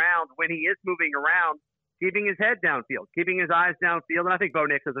moving around. When he is moving around, keeping his head downfield, keeping his eyes downfield. And I think Bo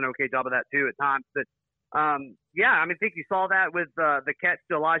Nix does an okay job of that too at times. But I think you saw that with the catch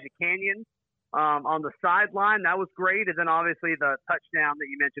to Elijah Canyon on the sideline. That was great. And then obviously the touchdown that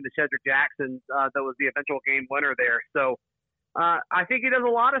you mentioned to Shedrick Jackson, that was the eventual game winner there. So I think he does a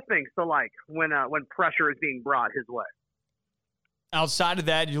lot of things to like when pressure is being brought his way. Outside of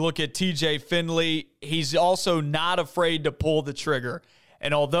that, you look at TJ Finley, he's also not afraid to pull the trigger.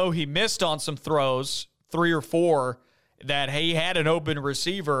 And although he missed on some throws, 3 or 4, that he had an open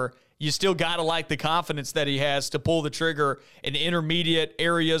receiver, you still got to like the confidence that he has to pull the trigger in intermediate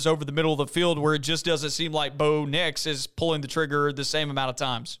areas over the middle of the field where it just doesn't seem like Bo Nix is pulling the trigger the same amount of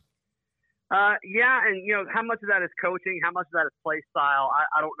times. Yeah, and how much of that is coaching, how much of that is play style?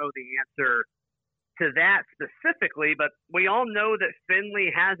 I don't know the answer to that specifically, but we all know that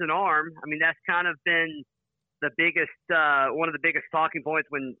Finley has an arm. I mean, that's kind of been the biggest, one of the biggest talking points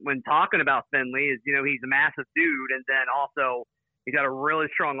when talking about Finley is, he's a massive dude, and then also he's got a really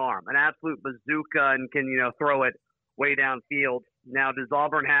strong arm, an absolute bazooka, and can, throw it way downfield. Now, does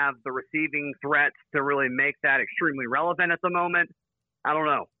Auburn have the receiving threats to really make that extremely relevant at the moment? I don't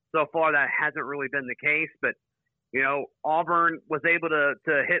know. So far, that hasn't really been the case, but Auburn was able to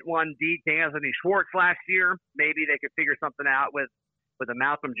hit one deep to Anthony Schwartz last year. Maybe they could figure something out with a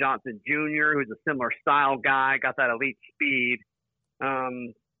Malcolm Johnson Jr., who's a similar style guy, got that elite speed.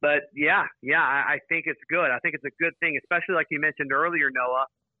 But I think it's good. I think it's a good thing, especially like you mentioned earlier, Noah,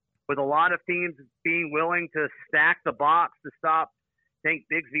 with a lot of teams being willing to stack the box to stop Tank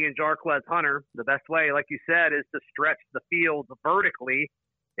Bigsby and Jarquez Hunter. The best way, like you said, is to stretch the field vertically.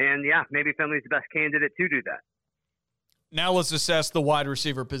 And, maybe Finley's the best candidate to do that. Now let's assess the wide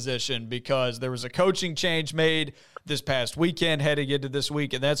receiver position, because there was a coaching change made this past weekend heading into this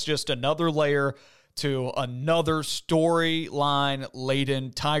week, and that's just another layer to another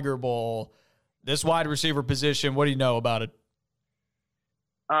storyline-laden Tiger Bowl. This wide receiver position, what do you know about it?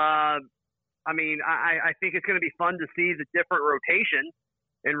 I think it's going to be fun to see the different rotation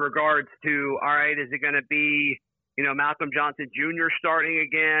in regards to, all right, is it going to be, Malcolm Johnson Jr. starting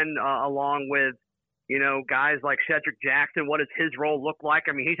again, along with, guys like Cedric Jackson? What does his role look like?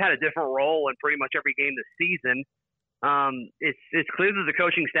 I mean, he's had a different role in pretty much every game this season. It's clear that the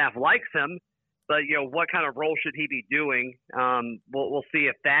coaching staff likes him, but, what kind of role should he be doing? We'll see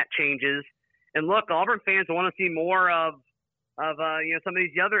if that changes. And look, Auburn fans want to see more of some of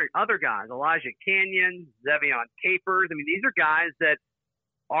these other guys, Elijah Canyon, Zevion Capers. I mean, these are guys that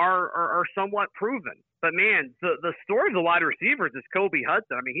are somewhat proven. But, man, the story of the wide receivers is Kobe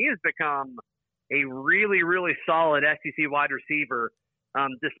Hudson. I mean, he has become a really, really solid SEC wide receiver,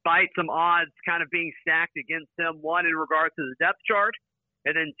 despite some odds kind of being stacked against him, one, in regards to the depth chart,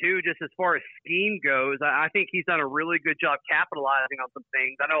 and then two, just as far as scheme goes. I think he's done a really good job capitalizing on some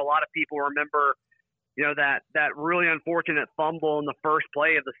things. I know a lot of people remember that really unfortunate fumble in the first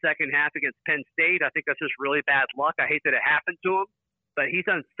play of the second half against Penn State. I think that's just really bad luck. I hate that it happened to him, but he's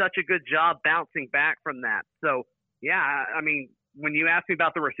done such a good job bouncing back from that. So, I mean, when you ask me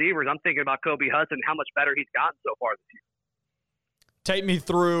about the receivers, I'm thinking about Kobe Hudson, how much better he's gotten so far this year. Take me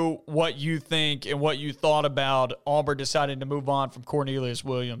through what you think and what you thought about Auburn deciding to move on from Cornelius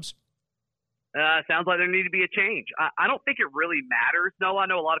Williams. Sounds like there need to be a change. I don't think it really matters. No, I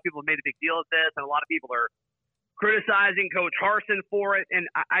know a lot of people have made a big deal of this, and a lot of people are criticizing Coach Harsin for it. And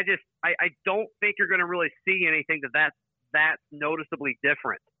I don't think you're going to really see anything that's noticeably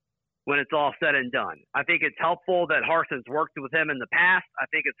different when it's all said and done. I think it's helpful that Harsin's worked with him in the past. I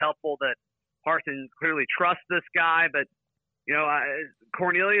think it's helpful that Harsin clearly trusts this guy. But,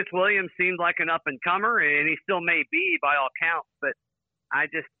 Cornelius Williams seemed like an up-and-comer, and he still may be by all counts. But I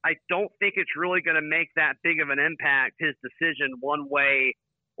don't think it's really going to make that big of an impact, his decision one way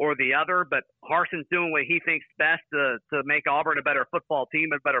or the other. But Harsin's doing what he thinks best to make Auburn a better football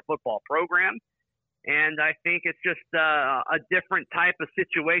team, a better football program. And I think it's just a different type of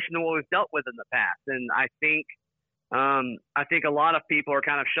situation than what we've dealt with in the past. And I think a lot of people are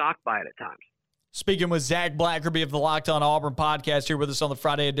kind of shocked by it at times. Speaking with Zac Blackerby of the Locked On Auburn podcast here with us on the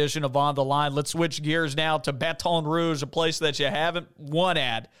Friday edition of On the Line. Let's switch gears now to Baton Rouge, a place that you haven't won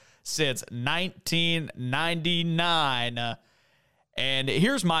at since 1999. And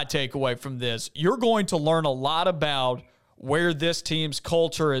here's my takeaway from this. You're going to learn a lot about where this team's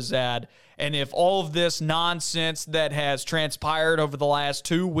culture is at, and if all of this nonsense that has transpired over the last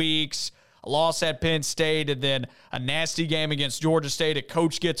 2 weeks, a loss at Penn State, and then a nasty game against Georgia State, a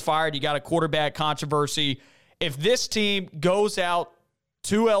coach gets fired, you got a quarterback controversy. If this team goes out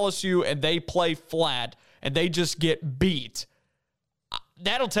to LSU and they play flat and they just get beat,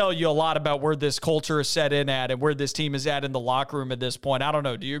 that'll tell you a lot about where this culture is set in at and where this team is at in the locker room at this point. I don't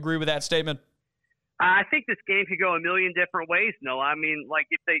know. Do you agree with that statement? I think this game could go a million different ways. No, I mean, like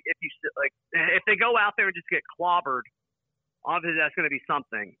if they go out there and just get clobbered, obviously that's going to be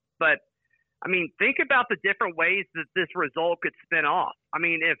something. But I mean, think about the different ways that this result could spin off. I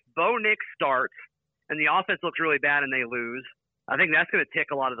mean, if Bo Nix starts and the offense looks really bad and they lose, I think that's going to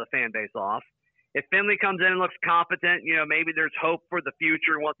tick a lot of the fan base off. If Finley comes in and looks competent, maybe there's hope for the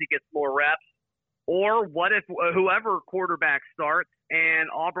future once he gets more reps. Or what if whoever quarterback starts and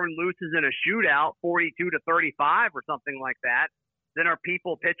Auburn loses in a shootout, 42-35 or something like that? Then are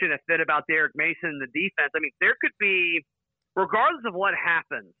people pitching a fit about Derek Mason and the defense? I mean, there could be, regardless of what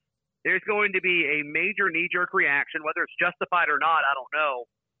happens, there's going to be a major knee-jerk reaction, whether it's justified or not, I don't know.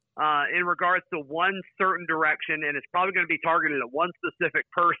 in regards to one certain direction, and it's probably going to be targeted at one specific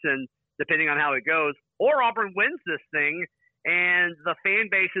person, depending on how it goes. Or Auburn wins this thing, and the fan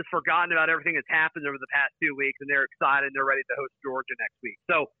base has forgotten about everything that's happened over the past 2 weeks, and they're excited and they're ready to host Georgia next week.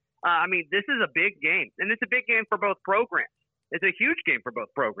 So, this is a big game, and it's a big game for both programs. It's a huge game for both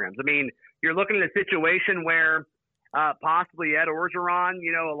programs. I mean, you're looking at a situation where possibly Ed Orgeron,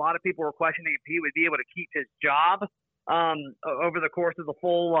 a lot of people were questioning if he would be able to keep his job over the course of the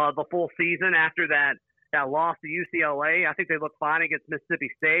full season after that loss to UCLA. I think they looked fine against Mississippi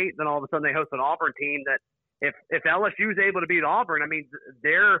State. Then all of a sudden they host an Auburn team that if LSU is able to beat Auburn, I mean,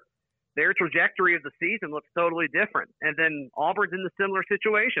 their trajectory of the season looks totally different. And then Auburn's in the similar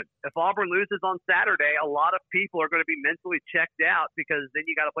situation. If Auburn loses on Saturday, a lot of people are going to be mentally checked out because then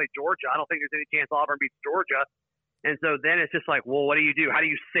you got to play Georgia. I don't think there's any chance Auburn beats Georgia. And so then it's just like, well, what do you do? How do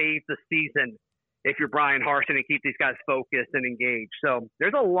you save the season if you're Brian Harsin and keep these guys focused and engaged? So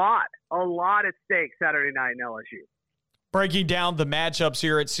there's a lot at stake Saturday night in LSU. Breaking down the matchups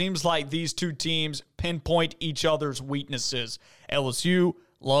here, it seems like these two teams pinpoint each other's weaknesses. LSU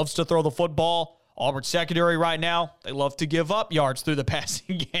loves to throw the football. Auburn secondary right now, they love to give up yards through the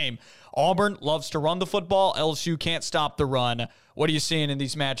passing game. Auburn loves to run the football. LSU can't stop the run. What are you seeing in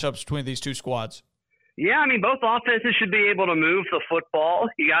these matchups between these two squads? Yeah, I mean, both offenses should be able to move the football.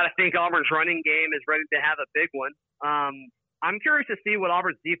 You got to think Auburn's running game is ready to have a big one. I'm curious to see what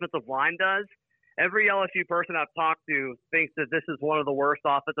Auburn's defensive line does. Every LSU person I've talked to thinks that this is one of the worst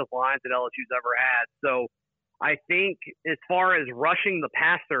offensive lines that LSU's ever had. So I think as far as rushing the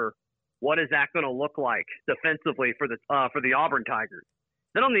passer, what is that going to look like defensively for the Auburn Tigers?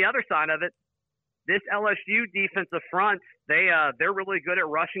 Then on the other side of it, this LSU defensive front, they're really good at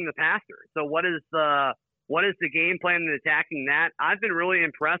rushing the passer. So what is the game plan in attacking that? I've been really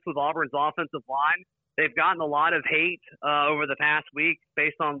impressed with Auburn's offensive line. They've gotten a lot of hate over the past week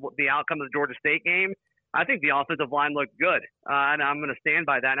based on the outcome of the Georgia State game. I think the offensive line looked good, and I'm going to stand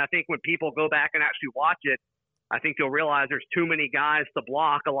by that. And I think when people go back and actually watch it, I think you'll realize there's too many guys to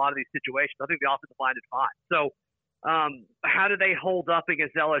block a lot of these situations. I think the offensive line did fine. So how do they hold up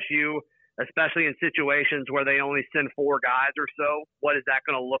against LSU, especially in situations where they only send 4 guys or so? What is that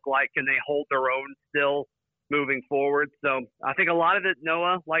going to look like? Can they hold their own still moving forward? So I think a lot of it,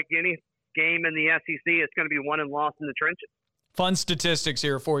 Noah, like any game in the SEC, it's going to be won and lost in the trenches. Fun statistics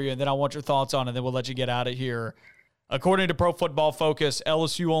here for you, and then I want your thoughts on it, then we'll let you get out of here. According to Pro Football Focus,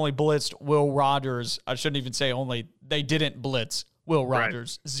 LSU only blitzed Will Rogers. I shouldn't even say only. They didn't blitz Will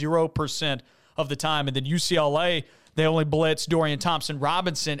Rogers 0% of the time. And then UCLA, they only blitzed Dorian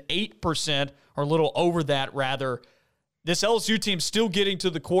Thompson-Robinson 8%, or a little over that, rather. This LSU team's still getting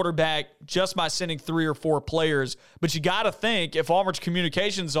to the quarterback just by sending 3 or 4 players. But you got to think, if Auburn's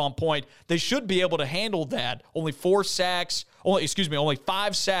communication's on point, they should be able to handle that. Only 5 sacks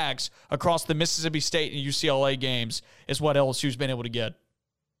across the Mississippi State and UCLA games is what LSU's been able to get.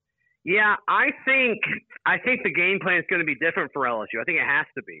 Yeah, I think the game plan is going to be different for LSU. I think it has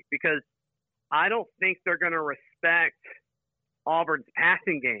to be, because I don't think they're going to respect Auburn's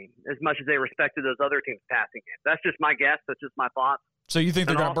passing game as much as they respected those other teams' passing games. That's just my guess. That's just my thoughts. So you think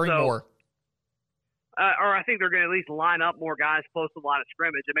they're going to bring more? Or I think they're going to at least line up more guys close to the line of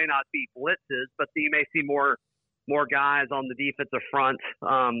scrimmage. It may not be blitzes, but you may see more guys on the defensive front.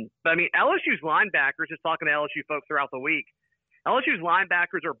 But I mean, LSU's linebackers, just talking to LSU folks throughout the week, LSU's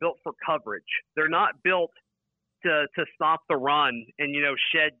linebackers are built for coverage. They're not built to stop the run and,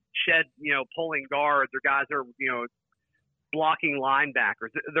 shed pulling guards or guys that are, blocking linebackers.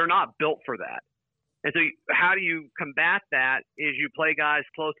 They're not built for that. And so how do you combat that is you play guys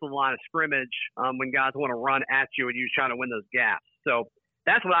close to the line of scrimmage when guys want to run at you and you're trying to win those gaps. So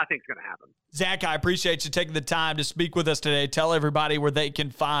that's what I think is going to happen. Zach, I appreciate you taking the time to speak with us today. Tell everybody where they can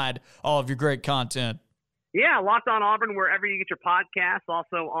find all of your great content. Yeah, Locked On Auburn, wherever you get your podcasts,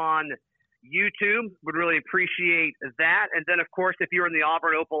 also on YouTube. Would really appreciate that. And then, of course, if you're in the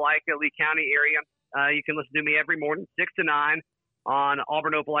Auburn, Opelika, Lee County area, you can listen to me every morning, 6 to 9, on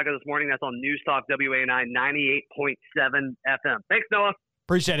Auburn Opelika this morning. That's on News Talk WANI 98.7 FM. Thanks, Noah.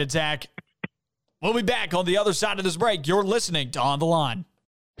 Appreciate it, Zach. We'll be back on the other side of this break. You're listening to On the Line.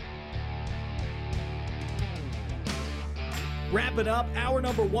 Wrapping up hour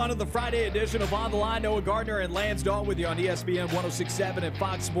number 1 of the Friday edition of On the Line. Noah Gardner and Lance Dawe with you on ESPN 106.7 and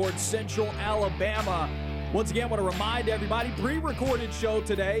Fox Sports Central Alabama. Once again, I want to remind everybody, pre-recorded show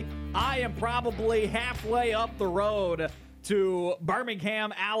today. I am probably halfway up the road to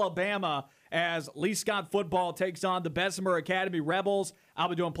Birmingham, Alabama, as Lee Scott football takes on the Bessemer Academy Rebels. I'll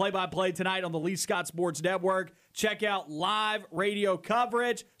be doing play-by-play tonight on the Lee Scott Sports Network. Check out live radio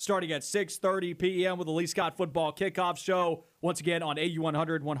coverage starting at 6:30 p.m. with the Lee Scott Football Kickoff Show. Once again on AU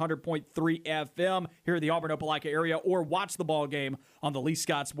 100, 100.3 FM here in the Auburn-Opelika area, or watch the ball game on the Lee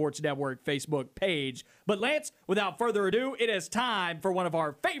Scott Sports Network Facebook page. But Lance, without further ado, it is time for one of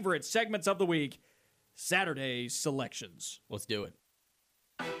our favorite segments of the week, Saturday Selections. Let's do it.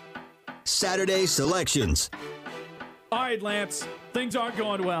 Saturday Selections. All right, Lance, things aren't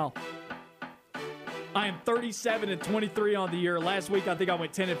going well. I am 37-23 on the year. Last week, I think I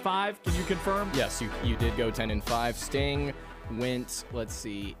went 10-5. Can you confirm? Yes, you did go 10-5. Sting went, let's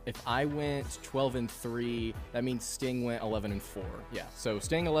see, if I went 12-3, that means Sting went 11-4. Yeah, so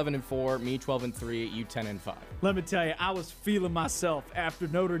Sting 11-4, me 12-3, you 10-5. Let me tell you, I was feeling myself after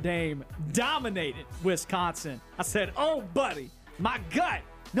Notre Dame dominated Wisconsin. I said, oh, buddy, my gut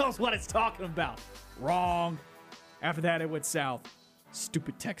knows what it's talking about. Wrong. After that, it went south.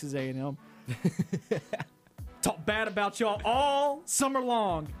 Stupid Texas A&M. Talk bad about y'all all summer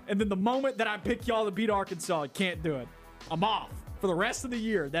long, and then the moment that I pick y'all to beat Arkansas, I can't do it. I'm off for the rest of the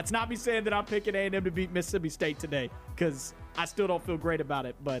year. That's not me saying that I'm picking A&M to beat Mississippi State today, because I still don't feel great about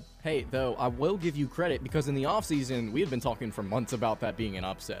it. But hey, though, I will give you credit, because in the offseason, we had been talking for months about that being an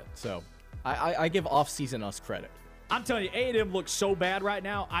upset. So I give offseason us credit. I'm telling you, A&M looks so bad right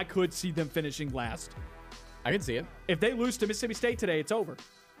now, I could see them finishing last. I can see it. If they lose to Mississippi State today, it's over.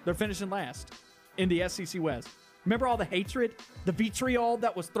 They're finishing last in the SEC West. Remember all the hatred, the vitriol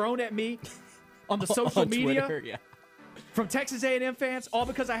that was thrown at me on the social media Twitter, yeah. from Texas A&M fans, all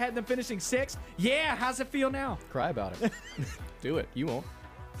because I had them finishing sixth? Yeah, how's it feel now? Cry about it. Do it. You won't.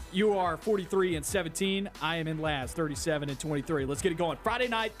 You are 43-17. I am in last, 37-23. Let's get it going. Friday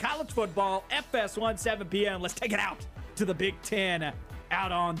night, college football, FS1, 7 p.m. Let's take it out to the Big Ten.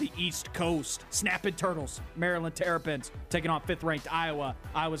 Out on the East Coast, Snapping Turtles, Maryland Terrapins, taking on 5th-ranked Iowa.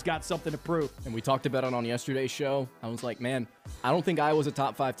 Iowa's got something to prove. And we talked about it on yesterday's show. I was like, man, I don't think Iowa's a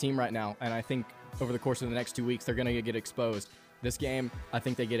top 5 team right now. And I think over the course of the next 2 weeks, they're going to get exposed. This game, I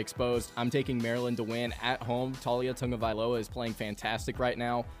think they get exposed. I'm taking Maryland to win at home. Talia Tagovailoa is playing fantastic right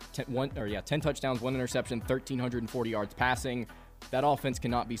now. 10 touchdowns, 1 interception, 1,340 yards passing. That offense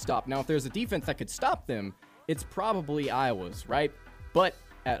cannot be stopped. Now, if there's a defense that could stop them, it's probably Iowa's, right? But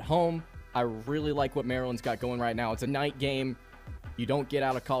at home, I really like what Maryland's got going right now. It's a night game. You don't get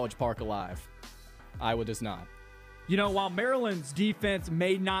out of College Park alive. Iowa does not. You know, while Maryland's defense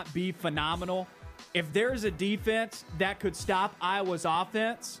may not be phenomenal, if there's a defense that could stop Iowa's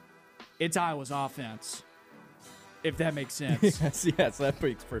offense, it's Iowa's offense. If that makes sense. yes, that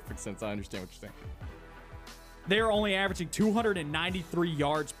makes perfect sense. I understand what you're saying. They're only averaging 293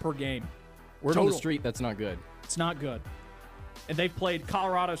 yards per game. Word on the street, that's not good. It's not good. And they've played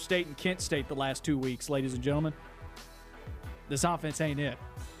Colorado State and Kent State the last 2 weeks, ladies and gentlemen. This offense ain't it.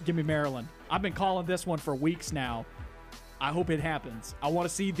 Give me Maryland. I've been calling this one for weeks now. I hope it happens. I want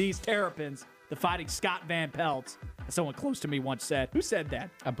to see these Terrapins, the Fighting Scott Van Pelts, as someone close to me once said. Who said that?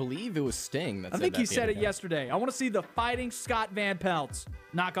 I believe it was Sting that said that. I think he said it yesterday. I want to see the Fighting Scott Van Pelts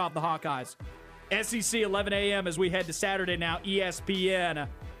knock off the Hawkeyes. SEC 11 a.m. as we head to Saturday now, ESPN.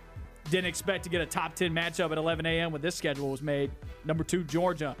 Didn't expect to get a top 10 matchup at 11 a.m. when this schedule was made. Number 2,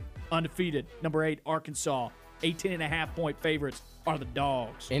 Georgia, undefeated. Number 8, Arkansas. 18.5-point favorites are the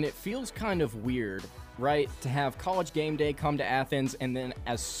Dogs. And it feels kind of weird, right, to have College Game Day come to Athens, and then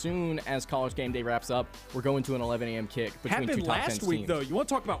as soon as College Game Day wraps up, we're going to an 11 a.m. kick between two top 10 teams. Happened last week, though. You want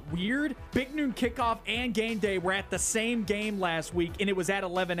to talk about weird? Big noon kickoff and game day were at the same game last week, and it was at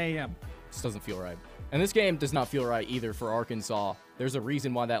 11 a.m. This doesn't feel right. And this game does not feel right either for Arkansas. There's a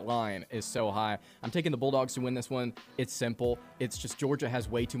reason why that line is so high. I'm taking the Bulldogs to win this one. It's simple. It's just Georgia has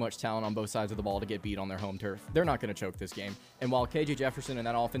way too much talent on both sides of the ball to get beat on their home turf. They're not going to choke this game. And while KJ Jefferson and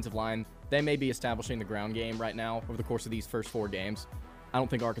that offensive line, they may be establishing the ground game right now over the course of these first 4 games, I don't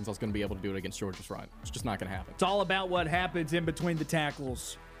think Arkansas is going to be able to do it against Georgia's run. It's just not going to happen. It's all about what happens in between the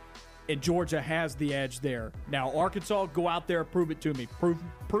tackles. And Georgia has the edge there. Now, Arkansas, go out there, prove it to me.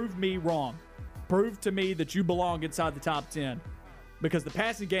 Prove me wrong. Prove to me that you belong inside the top 10. Because the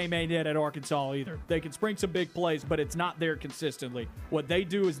passing game ain't it at Arkansas either. They can spring some big plays, but it's not there consistently. What they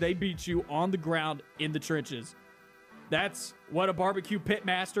do is they beat you on the ground in the trenches. That's what a barbecue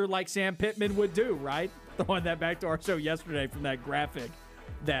pitmaster like Sam Pittman would do, right? Throwing that back to our show yesterday from that graphic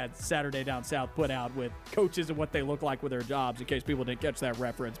that Saturday Down South put out with coaches and what they look like with their jobs, in case people didn't catch that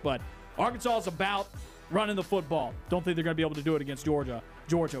reference. But Arkansas is about running the football. Don't think they're going to be able to do it against Georgia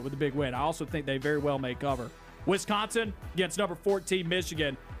with a big win. I also think they very well may cover. Wisconsin against number 14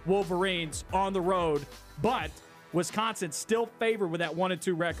 Michigan. Wolverines on the road. But Wisconsin still favored with that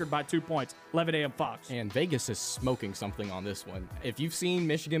 1-2 record by 2 points. 11 a.m. Fox. And Vegas is smoking something on this one. If you've seen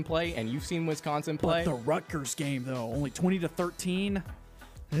Michigan play and you've seen Wisconsin play. But the Rutgers game, though, only 20-13.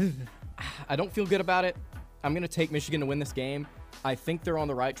 I don't feel good about it. I'm going to take Michigan to win this game. I think they're on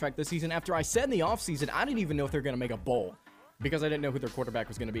the right track this season. After I said in the offseason, I didn't even know if they're going to make a bowl because I didn't know who their quarterback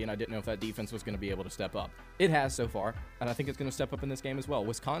was going to be, and I didn't know if that defense was going to be able to step up. It has so far, and I think it's going to step up in this game as well.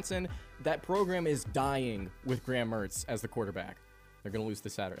 Wisconsin, that program is dying with Graham Mertz as the quarterback. They're going to lose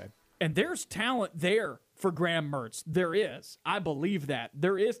this Saturday. And there's talent there for Graham Mertz. There is. I believe that.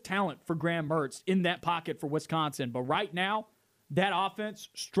 There is talent for Graham Mertz in that pocket for Wisconsin. But right now, that offense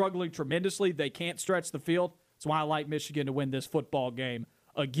struggling tremendously. They can't stretch the field. That's why I like Michigan to win this football game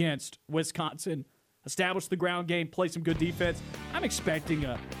against Wisconsin. Establish the ground game, play some good defense. I'm expecting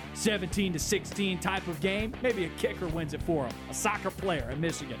a 17-16 type of game. Maybe a kicker wins it for them. A soccer player at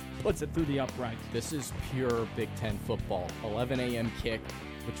Michigan puts it through the uprights. This is pure Big Ten football. 11 a.m. kick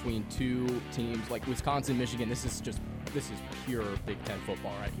between two teams like Wisconsin, Michigan. This is pure Big Ten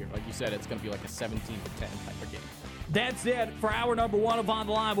football right here. Like you said, it's going to be like a 17-10 type of game. That's it for hour number 1 of On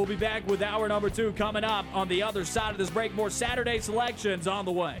the Line. We'll be back with hour number 2 coming up on the other side of this break. More Saturday selections on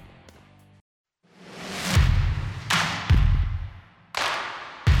the way.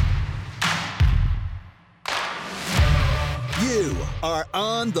 You are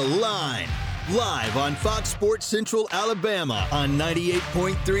On the Line, live on Fox Sports Central Alabama on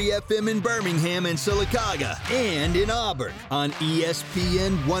 98.3 FM in Birmingham and Sylacauga, and in Auburn on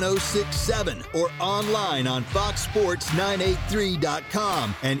ESPN 106.7 or online on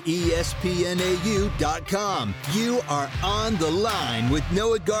foxsports983.com and espnau.com. You are On the Line with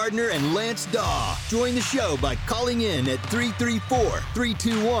Noah Gardner and Lance Dawe. Join the show by calling in at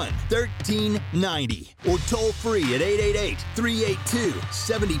 334-321-1390 or toll free at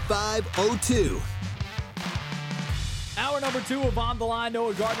 888-382-7502. Hour number 2 of On the Line.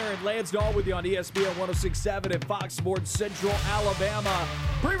 Noah Gardner and Lance Dawe with you on ESPN 106.7 and Fox Sports Central Alabama.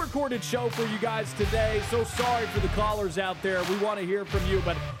 Pre-recorded show for you guys today. So sorry for the callers out there. We want to hear from you,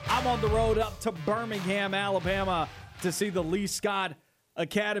 but I'm on the road up to Birmingham, Alabama to see the Lee Scott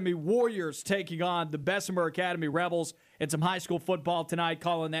Academy Warriors taking on the Bessemer Academy Rebels and some high school football tonight.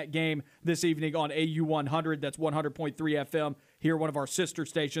 Calling that game this evening on AU 100. That's 100.3 FM here, one of our sister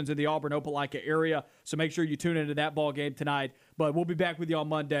stations in the Auburn-Opelika area. So make sure you tune into that ball game tonight. But we'll be back with you on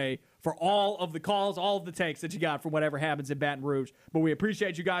Monday for all of the calls, all of the takes that you got from whatever happens in Baton Rouge. But we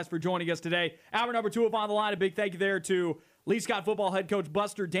appreciate you guys for joining us today. Hour number 2 of On the Line. A big thank you there to Lee Scott football head coach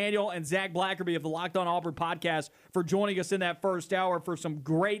Buster Daniel and Zac Blackerby of the Locked On Auburn podcast for joining us in that first hour for some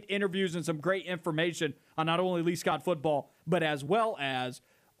great interviews and some great information on not only Lee Scott football, but as well as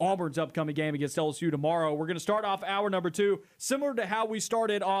Auburn's upcoming game against LSU tomorrow. We're going to start off hour number 2, similar to how we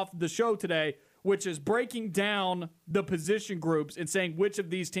started off the show today, which is breaking down the position groups and saying which of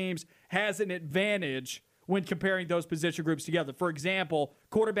these teams has an advantage when comparing those position groups together. For example,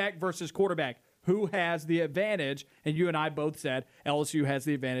 quarterback versus quarterback. Who has the advantage? And you and I both said LSU has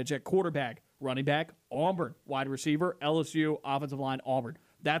the advantage at quarterback. Running back, Auburn. Wide receiver, LSU. Offensive line, Auburn.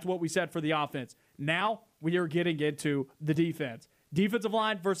 That's what we said for the offense. Now we are getting into the defense. Defensive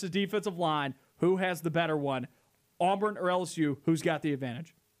line versus defensive line. Who has the better one? Auburn or LSU? Who's got the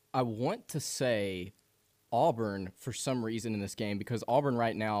advantage? I want to say Auburn for some reason in this game because Auburn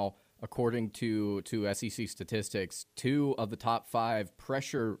right now, according to SEC statistics, 2 of the top 5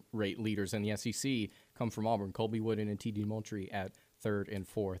 pressure rate leaders in the SEC come from Auburn, Colby Wooden and T.D. Moultrie at 3rd and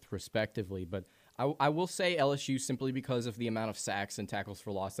 4th, respectively. But I will say LSU simply because of the amount of sacks and tackles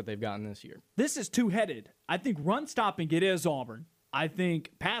for loss that they've gotten this year. This is two-headed. I think run stopping, it is Auburn. I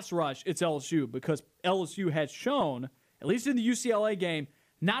think pass rush, it's LSU because LSU has shown, at least in the UCLA game,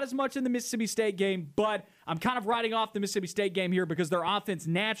 not as much in the Mississippi State game, but I'm kind of writing off the Mississippi State game here because their offense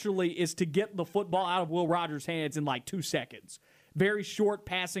naturally is to get the football out of Will Rogers' hands in like 2 seconds. Very short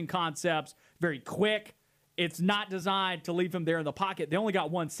passing concepts, very quick. It's not designed to leave him there in the pocket. They only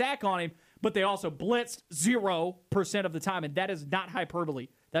got 1 sack on him, but they also blitzed 0% of the time, and that is not hyperbole.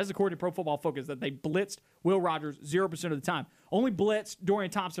 That is according to Pro Football Focus, that they blitzed Will Rogers 0% of the time. Only blitzed Dorian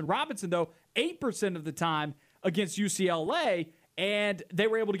Thompson-Robinson, though, 8% of the time against UCLA, and they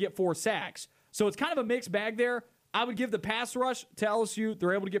were able to get 4 sacks. So it's kind of a mixed bag there. I would give the pass rush to LSU.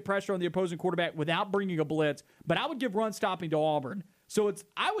 They're able to get pressure on the opposing quarterback without bringing a blitz, but I would give run stopping to Auburn. So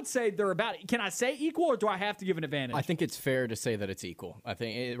I would say they're about, can I say equal or do I have to give an advantage? I think it's fair to say that it's equal. I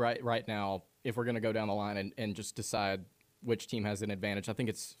think right now, if we're going to go down the line and just decide which team has an advantage, I think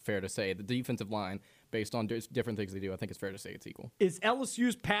it's fair to say the defensive line, based on different things they do, I think it's fair to say it's equal. Is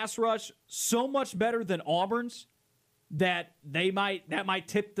LSU's pass rush so much better than Auburn's that might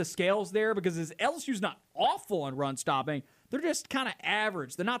tip the scales there, because LSU's not awful in run stopping. They're just kind of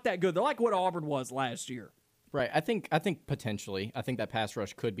average. They're not that good. They're like what Auburn was last year. Right. I think potentially, I think that pass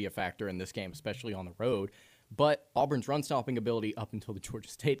rush could be a factor in this game, especially on the road. But Auburn's run stopping ability up until the Georgia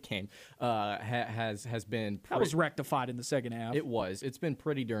State game has been that was rectified in the second half. It was. It's been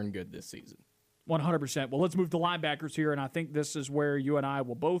pretty darn good this season. 100%. Well, let's move to linebackers here, and I think this is where you and I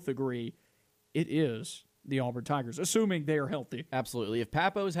will both agree it is the Auburn Tigers, assuming they are healthy. Absolutely. If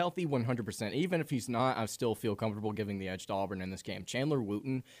Papo's healthy, 100%. Even if he's not, I still feel comfortable giving the edge to Auburn in this game. Chandler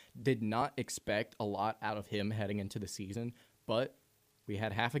Wooten, did not expect a lot out of him heading into the season, but we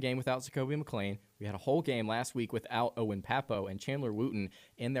had half a game without Zacoby McClain. We had a whole game last week without Owen Papo, and Chandler Wooten,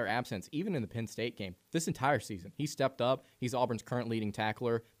 in their absence, even in the Penn State game, this entire season, he stepped up. He's Auburn's current leading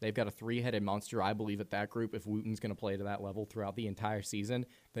tackler. They've got a three-headed monster, I believe, at that group. If Wooten's going to play to that level throughout the entire season,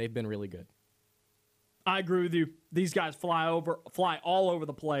 they've been really good. I agree with you. These guys fly all over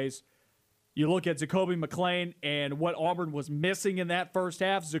the place. You look at Zacoby McClain and what Auburn was missing in that first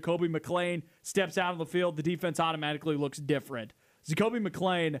half. Zacoby McClain steps out of the field. The defense automatically looks different. Zacoby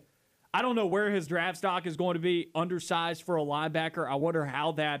McClain, I don't know where his draft stock is going to be. Undersized for a linebacker. I wonder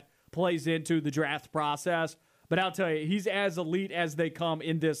how that plays into the draft process. But I'll tell you, he's as elite as they come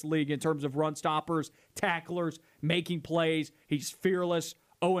in this league in terms of run stoppers, tacklers, making plays. He's fearless.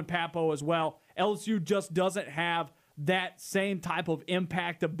 Owen Papo as well. LSU just doesn't have that same type of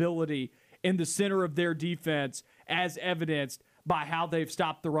impact ability in the center of their defense, as evidenced by how they've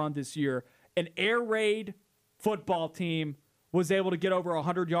stopped the run this year. An air raid football team was able to get over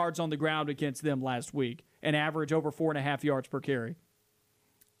 100 yards on the ground against them last week and average over 4.5 yards per carry.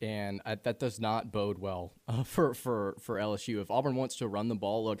 And that does not bode well for LSU. If Auburn wants to run the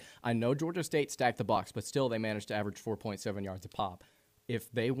ball, look, I know Georgia State stacked the box, but still they managed to average 4.7 yards a pop. If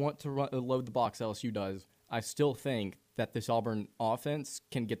they want to load the box, LSU does, I still think that this Auburn offense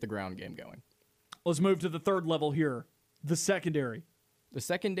can get the ground game going. Let's move to the third level here, the secondary. The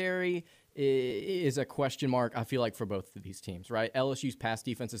secondary is a question mark, I feel like, for both of these teams, right? LSU's pass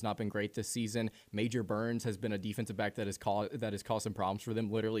defense has not been great this season. Major Burns has been a defensive back that has caused some problems for them.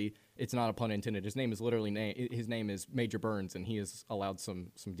 Literally, it's not a pun intended. His name is Major Burns, and he has allowed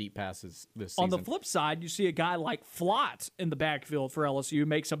some deep passes this season. On the flip side, you see a guy like Flott in the backfield for LSU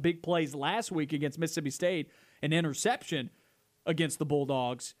make some big plays last week against Mississippi State, an interception against the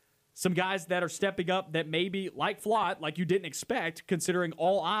Bulldogs. Some guys that are stepping up that maybe, like Flott, like you didn't expect, considering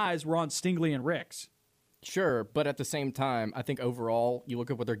all eyes were on Stingley and Ricks. Sure, but at the same time, I think overall, you look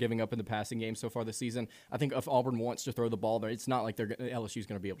at what they're giving up in the passing game so far this season. I think if Auburn wants to throw the ball there, it's not like LSU's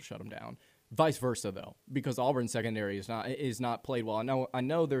going to be able to shut them down. Vice versa, though, because Auburn's secondary is not played well. I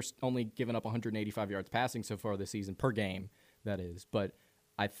know they're only giving up 185 yards passing so far this season per game, that is. But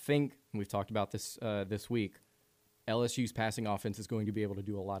I think, and we've talked about this this week, LSU's passing offense is going to be able to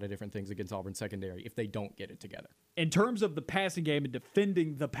do a lot of different things against Auburn's secondary if they don't get it together. In terms of the passing game and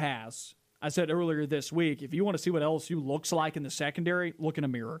defending the pass, I said earlier this week, if you want to see what LSU looks like in the secondary, look in a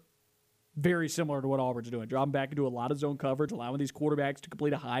mirror. Very similar to what Auburn's doing. Dropping back into a lot of zone coverage, allowing these quarterbacks to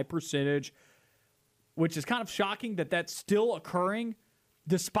complete a high percentage, which is kind of shocking that that's still occurring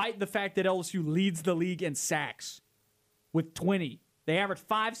despite the fact that LSU leads the league in sacks with 20. They average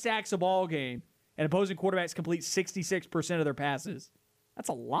 5 sacks a ball game, and opposing quarterbacks complete 66% of their passes. That's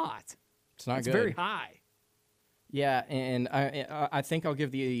a lot. It's not good. It's very high. Yeah, and I think I'll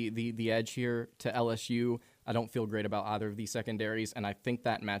give the edge here to LSU. I don't feel great about either of these secondaries, and I think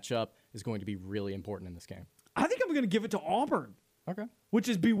that matchup is going to be really important in this game. I think I'm going to give it to Auburn. Okay. Which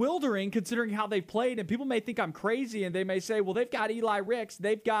is bewildering considering how they've played, and people may think I'm crazy, and they may say, well, they've got Eli Ricks,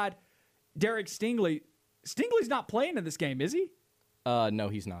 they've got Derek Stingley. Stingley's not playing in this game, is he? No,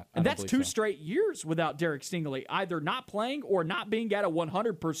 he's not. And that's 2 straight years without Derek Stingley, either not playing or not being at a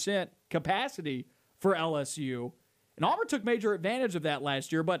 100% capacity for LSU. And Auburn took major advantage of that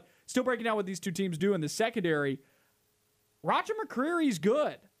last year, but still breaking down what these two teams do in the secondary. Roger McCreary's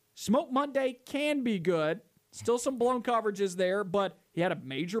good. Smoke Monday can be good. Still some blown coverages there, but he had a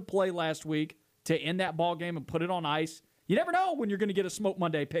major play last week to end that ball game and put it on ice. You never know when you're going to get a Smoke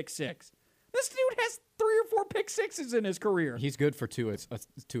Monday pick six. This dude has 3 or 4 pick sixes in his career. He's good for two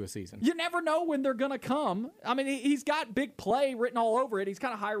a season. You never know when they're going to come. I mean, he's got big play written all over it. He's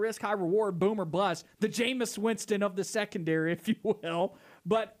kind of high risk, high reward, boom or bust. The Jameis Winston of the secondary, if you will.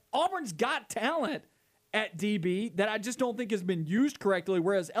 But Auburn's got talent at DB that I just don't think has been used correctly,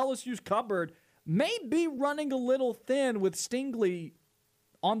 whereas LSU's cupboard may be running a little thin with Stingley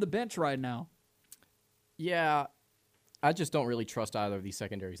on the bench right now. Yeah, I just don't really trust either of these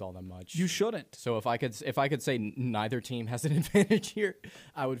secondaries all that much. You shouldn't. So if I could say neither team has an advantage here,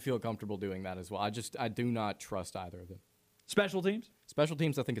 I would feel comfortable doing that as well. I do not trust either of them. Special teams? Special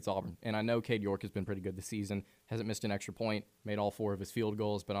teams, I think it's Auburn. And I know Cade York has been pretty good this season. Hasn't missed an extra point, made all 4 of his field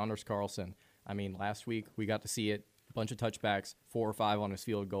goals. But Anders Carlson, I mean, last week we got to see it. A bunch of touchbacks, 4 or 5 on his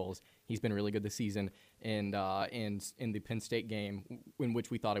field goals. He's been really good this season. And in the Penn State game, in which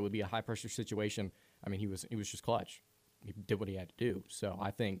we thought it would be a high-pressure situation, I mean, he was just clutch. He did what he had to do. So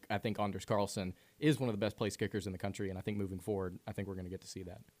I think Anders Carlson is one of the best place kickers in the country, and I think moving forward, I think we're going to get to see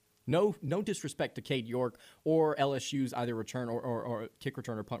that. No disrespect to Cade York or LSU's either return or kick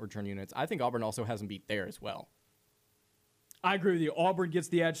return or punt return units. I think Auburn also hasn't beat there as well. I agree with you. Auburn gets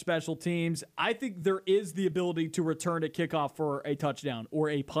the edge special teams. I think there is the ability to return a kickoff for a touchdown or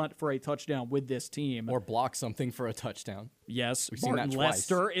a punt for a touchdown with this team. Or block something for a touchdown. Yes, We've seen that twice.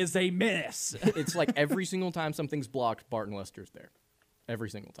 Lester is a miss. It's like every single time something's blocked, Barton Lester's there. Every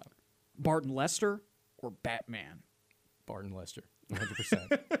single time. Barton Lester or Batman? Barton Lester,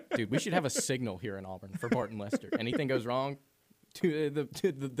 100%. Dude, we should have a signal here in Auburn for Barton Lester. Anything goes wrong, to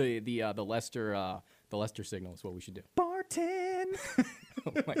the Lester signal is what we should do. Barton.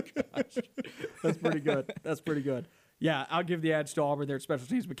 Oh my gosh, that's pretty good. Yeah, I'll give the edge to Auburn there at special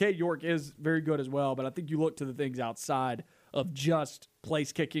teams. But Cade York is very good as well. But I think you look to the things outside of just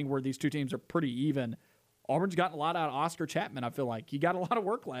place kicking, where these two teams are pretty even. Auburn's gotten a lot out of Oscar Chapman, I feel like. He got a lot of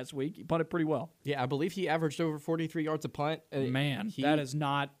work last week. He punted pretty well. Yeah, I believe he averaged over 43 yards a punt. Man, that is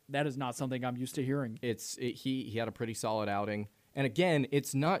not something I'm used to hearing. He had a pretty solid outing. And again,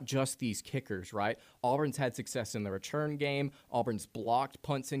 it's not just these kickers, right? Auburn's had success in the return game. Auburn's blocked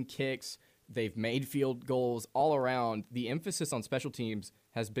punts and kicks. They've made field goals all around. The emphasis on special teams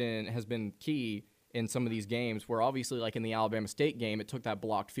has been key in some of these games, where obviously, like in the Alabama State game, it took that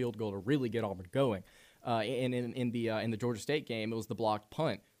blocked field goal to really get Auburn going. And in the Georgia State game, it was the blocked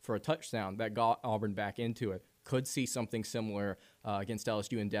punt for a touchdown that got Auburn back into it. Could see something similar against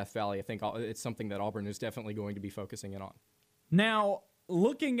LSU in Death Valley. I think it's something that Auburn is definitely going to be focusing in on. Now,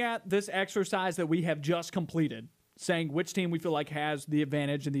 looking at this exercise that we have just completed, saying which team we feel like has the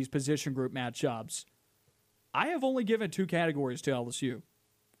advantage in these position group matchups, I have only given 2 categories to LSU.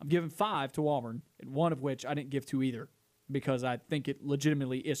 I'm giving 5 to Auburn, and one of which I didn't give to either, because I think it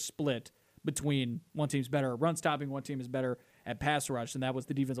legitimately is split between one team's better at run stopping, one team is better at pass rush, and that was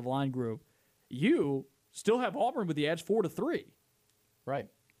the defensive line group. You still have Auburn with the edge 4-3. Right.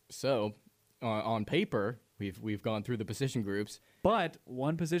 So, on paper, we've gone through the position groups. But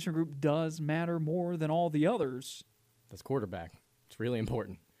one position group does matter more than all the others. That's quarterback. It's really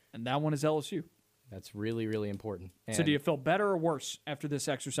important. And that one is LSU. That's really, really important. And so do you feel better or worse after this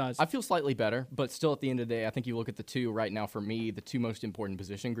exercise? I feel slightly better, but still at the end of the day, I think you look at the two right now, for me, the 2 most important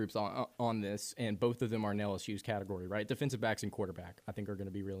position groups on this, and both of them are in LSU's category, right? Defensive backs and quarterback, I think, are going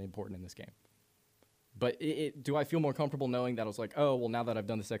to be really important in this game. But do I feel more comfortable knowing that I was like, oh, well, now that I've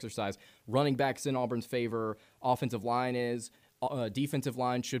done this exercise, running backs in Auburn's favor, offensive line is, defensive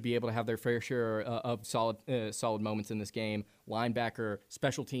line should be able to have their fair share of solid moments in this game. Linebacker,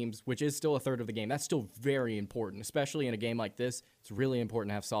 special teams, which is still a third of the game. That's still very important, especially in a game like this. It's really important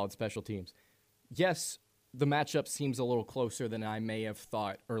to have solid special teams. Yes, the matchup seems a little closer than I may have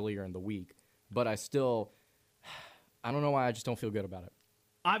thought earlier in the week, but I don't know why I just don't feel good about it.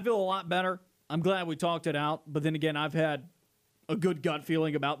 I feel a lot better. I'm glad we talked it out, but then again, I've had a good gut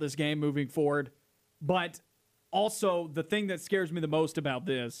feeling about this game moving forward. But also, the thing that scares me the most about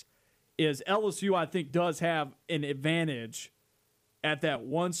this is LSU, I think, does have an advantage at that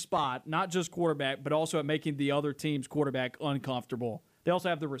one spot, not just quarterback, but also at making the other team's quarterback uncomfortable. They also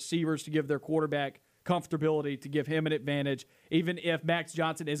have the receivers to give their quarterback comfortability, to give him an advantage. Even if Max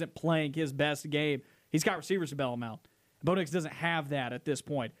Johnson isn't playing his best game, he's got receivers to bail him out. Bo Nix doesn't have that at this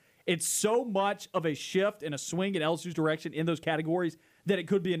point. It's so much of a shift and a swing in LSU's direction in those categories that it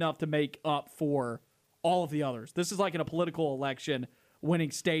could be enough to make up for all of the others. This is like in a political election,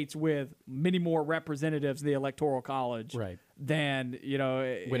 winning states with many more representatives in the Electoral College than,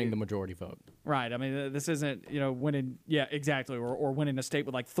 winning the majority vote. Right. I mean, this isn't, winning, exactly, or winning a state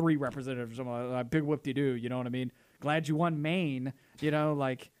with like 3 representatives, like big whoop-de-doo, you know what I mean? Glad you won Maine,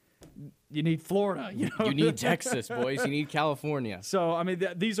 you need Florida, You need Texas, boys. You need California. So, I mean,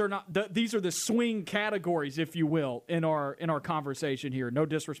 these are the swing categories, if you will, in our conversation here. No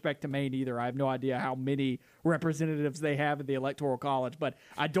disrespect to Maine either. I have no idea how many representatives they have in the Electoral College, but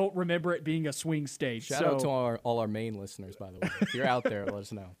I don't remember it being a swing state. Shout out to all our Maine listeners, by the way. If you're out there, let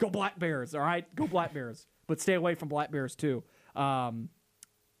us know. Go Black Bears, all right? Go Black Bears. But stay away from Black Bears, too. So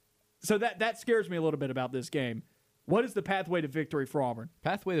that scares me a little bit about this game. What is the pathway to victory for Auburn?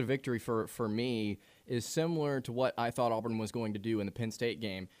 Pathway to victory for me is similar to what I thought Auburn was going to do in the Penn State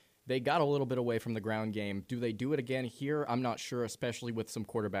game. They got a little bit away from the ground game. Do they do it again here? I'm not sure, especially with some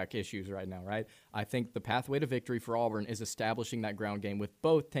quarterback issues right now, right? I think the pathway to victory for Auburn is establishing that ground game with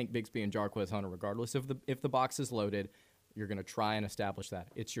both Tank Bigsby and Jarquez Hunter. Regardless of if the box is loaded, you're going to try and establish that.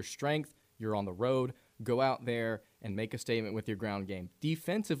 It's your strength. You're on the road. Go out there and make a statement with your ground game.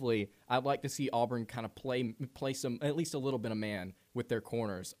 Defensively, I'd like to see Auburn kind of play some, at least a little bit of man with their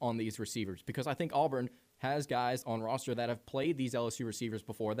corners on these receivers, because I think Auburn has guys on roster that have played these LSU receivers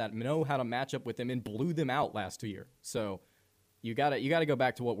before that know how to match up with them and blew them out last year. So you got to go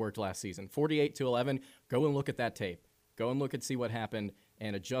back to what worked last season. 48-11, go and look at that tape. Go and look and see what happened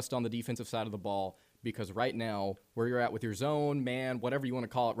and adjust on the defensive side of the ball, because right now, where you're at with your zone, man, whatever you want to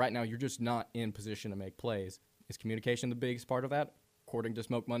call it, right now you're just not in position to make plays. Is communication the biggest part of that? According to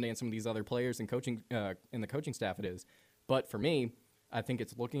Smoke Monday and some of these other players and coaching in the coaching staff, it is. But for me, I think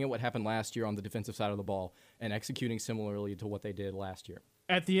it's looking at what happened last year on the defensive side of the ball and executing similarly to what they did last year.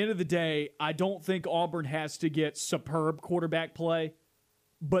 At the end of the day, I don't think Auburn has to get superb quarterback play,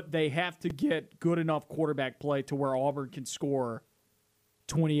 but they have to get good enough quarterback play to where Auburn can score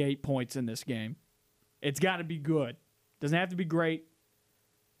 28 points in this game. It's got to be good. Doesn't have to be great.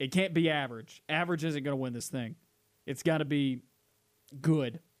 It can't be average. Average isn't going to win this thing. It's got to be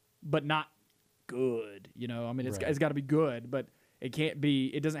good, but not good. You know, I mean, it's got to be good, but it can't be.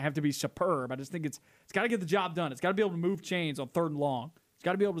 It doesn't have to be superb. I just think it's got to get the job done. It's got to be able to move chains on 3rd and long. It's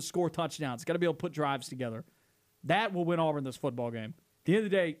got to be able to score touchdowns. It's got to be able to put drives together. That will win Auburn this football game. At the end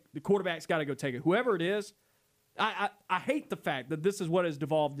of the day, the quarterback's got to go take it. Whoever it is, I hate the fact that this is what it's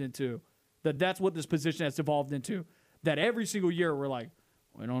devolved into. That's what this position has evolved into. That every single year we're like,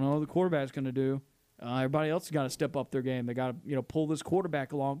 we don't know what the quarterback's going to do. Everybody else has got to step up their game. They got to pull this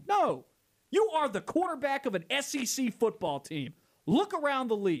quarterback along. No, you are the quarterback of an SEC football team. Look around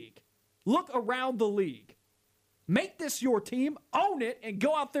the league. Look around the league. Make this your team, own it, and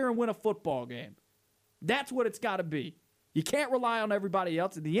go out there and win a football game. That's what it's got to be. You can't rely on everybody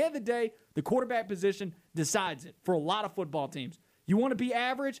else. At the end of the day, the quarterback position decides it for a lot of football teams. You want to be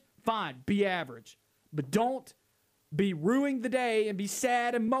average? Fine, be average. But don't be ruining the day and be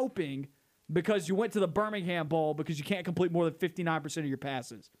sad and moping because you went to the Birmingham Bowl because you can't complete more than 59% of your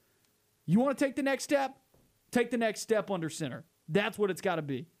passes. You want to take the next step? Take the next step under center. That's what it's got to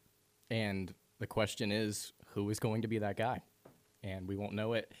be. And the question is, who is going to be that guy? And we won't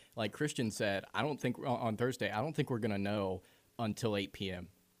know it. Like Christian said, on Thursday, I don't think we're going to know until 8 p.m.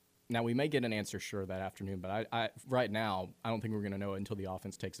 Now, we may get an answer, sure, that afternoon, but I right now, I don't think we're going to know it until the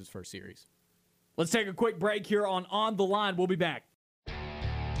offense takes its first series. Let's take a quick break here on the Line. We'll be back.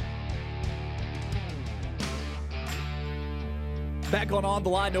 Back on the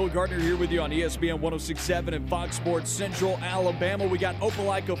Line, Noah Gardner here with you on ESPN 106.7 and Fox Sports Central Alabama. We got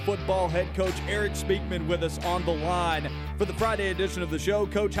Opelika football head coach Eric Speakman with us on the line for the Friday edition of the show.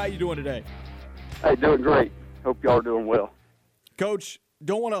 Coach, how you doing today? Hey, doing great. Hope y'all are doing well. Coach,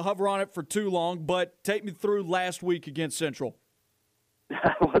 don't want to hover on it for too long, but take me through last week against Central.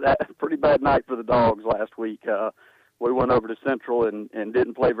 Well, that's a pretty bad night for the Dogs last week. We went over to Central and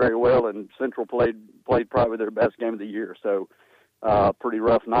didn't play very well, and Central played probably their best game of the year. So pretty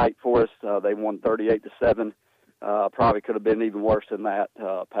rough night for us. They won 38-7. Probably could have been even worse than that.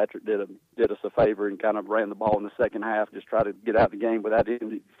 Patrick did us a favor and kind of ran the ball in the second half, just try to get out of the game without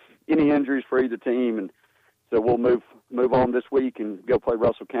any injuries for either team. And so we'll move on this week and go play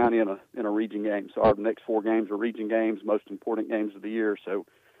Russell County in a region game. So our next 4 games are region games, most important games of the year. So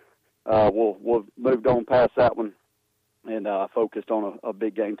we'll moved on past that one and focused on a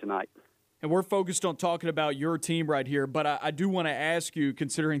big game tonight. And we're focused on talking about your team right here, but I do want to ask you,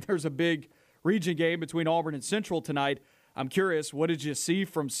 considering there's a big region game between Auburn and Central tonight, I'm curious, what did you see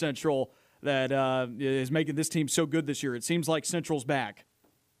from Central that is making this team so good this year? It seems like Central's back.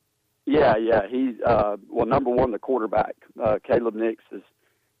 Yeah. He's number one, the quarterback. Caleb Nix is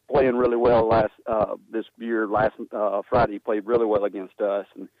playing really well this year. Last Friday, he played really well against us,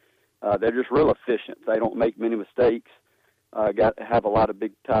 and they're just real efficient. They don't make many mistakes. Have a lot of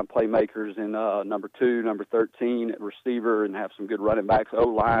big-time playmakers in number 2, number 13 at receiver, and have some good running backs.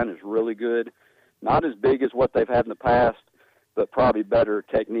 O-line is really good. Not as big as what they've had in the past, but probably better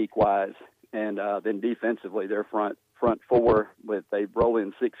technique-wise. And then defensively, their front 4, they roll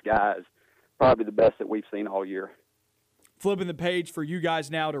in 6 guys, probably the best that we've seen all year. Flipping the page for you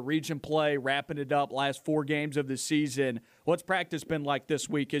guys now to region play, wrapping it up, last 4 games of the season. What's practice been like this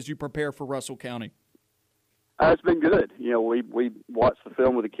week as you prepare for Russell County? It's been good. You know, we watched the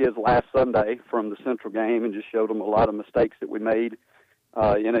film with the kids last Sunday from the Central game and just showed them a lot of mistakes that we made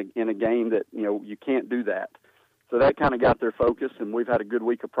in a game that, you know, you can't do that. So that kind of got their focus, and we've had a good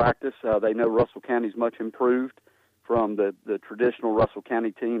week of practice. They know Russell County's much improved from the traditional Russell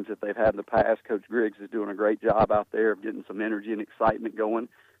County teams that they've had in the past. Coach Griggs is doing a great job out there of getting some energy and excitement going.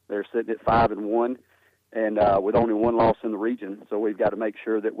 They're sitting at 5-1, and with only one loss in the region. So we've got to make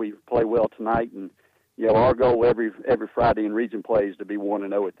sure that we play well tonight. And our goal every Friday in region play is to be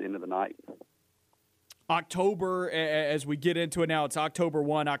 1-0 at the end of the night. October, as we get into it now, it's October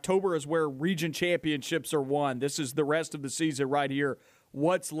 1. October is where region championships are won. This is the rest of the season right here.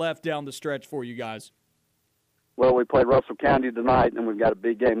 What's left down the stretch for you guys? Well, we played Russell County tonight, and we've got a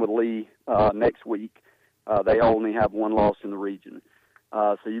big game with Lee next week. They only have one loss in the region.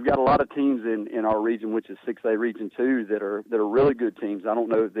 So you've got a lot of teams in our region, which is 6A Region 2, that are really good teams. I don't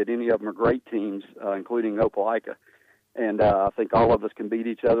know that any of them are great teams, including Opelika. And I think all of us can beat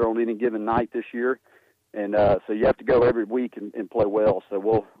each other on any given night this year. And so you have to go every week and play well.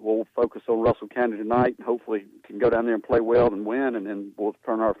 So we'll focus on Russell County tonight, and hopefully can go down there and play well and win, and then we'll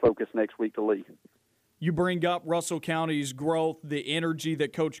turn our focus next week to Lee. You bring up Russell County's growth, the energy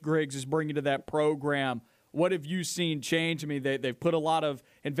that Coach Griggs is bringing to that program. What have you seen change? I mean, they've put a lot of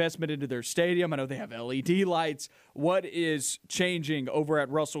investment into their stadium. I know they have LED lights. What is changing over at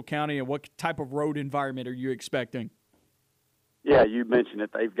Russell County, and what type of road environment are you expecting? Yeah, you mentioned it.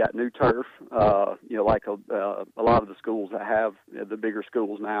 They've got new turf, like a lot of the schools that have the bigger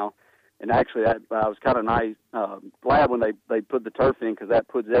schools now. And actually, I was kind of glad when they put the turf in, because that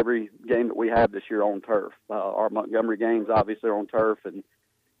puts every game that we have this year on turf. Our Montgomery games obviously are on turf, and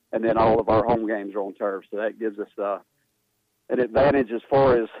then all of our home games are on turf. So that gives us an advantage as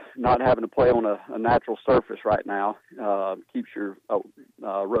far as not having to play on a natural surface right now. Keeps your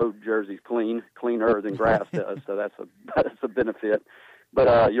road jerseys cleaner than grass does, so that's a benefit.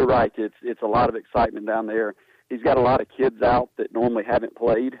 But you're right, it's a lot of excitement down there. He's got a lot of kids out that normally haven't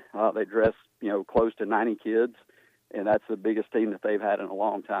played. They dress close to 90 kids, and that's the biggest team that they've had in a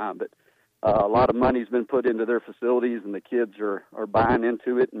long time. But a lot of money's been put into their facilities, and the kids are buying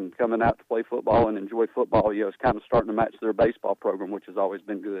into it and coming out to play football and enjoy football. It's kind of starting to match their baseball program, which has always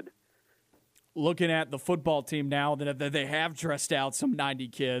been good. Looking at the football team now, that they have dressed out some 90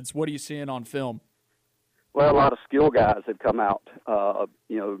 kids, what are you seeing on film? Well, a lot of skill guys have come out.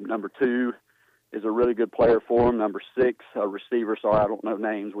 Number 2 is a really good player for them. Number 6, a receiver. Sorry, I don't know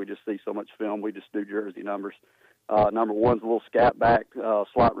names. We just see so much film. We just do jersey numbers. Number 1's a little scat back,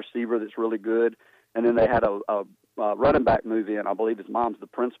 slot receiver that's really good. And then they had a running back move in. I believe his mom's the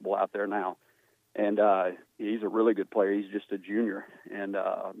principal out there now. And he's a really good player. He's just a junior. And,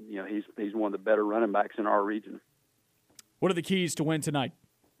 he's one of the better running backs in our region. What are the keys to win tonight?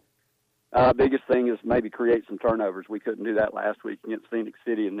 Biggest thing is maybe create some turnovers. We couldn't do that last week against Phoenix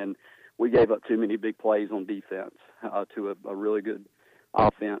City, and then we gave up too many big plays on defense to a really good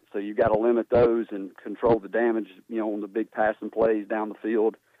offense. So you've got to limit those and control the damage, on the big passing plays down the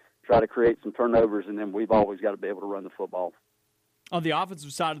field, try to create some turnovers, and then we've always got to be able to run the football. On the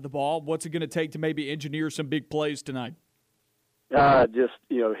offensive side of the ball, what's it going to take to maybe engineer some big plays tonight?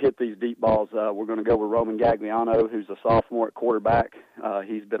 Hit these deep balls. We're going to go with Roman Gagliano, who's a sophomore at quarterback.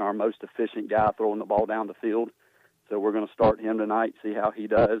 He's been our most efficient guy throwing the ball down the field. So we're going to start him tonight, see how he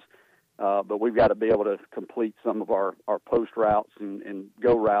does. But we've got to be able to complete some of our post routes and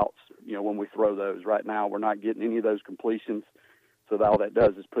go routes, when we throw those. Right now, we're not getting any of those completions. So all that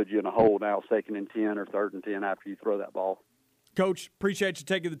does is put you in a hole now, 2nd and 10 or 3rd and 10 after you throw that ball. Coach, appreciate you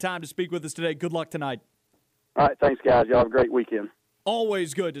taking the time to speak with us today. Good luck tonight. All right, thanks, guys. Y'all have a great weekend.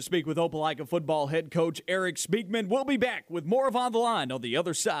 Always good to speak with Opelika football head coach Eric Speakman. We'll be back with more of On the Line on the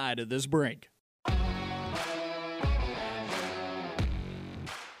other side of this break.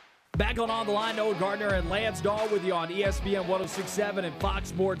 Back on the Line, Noah Gardner and Lance Dawe with you on ESPN 106.7 and Fox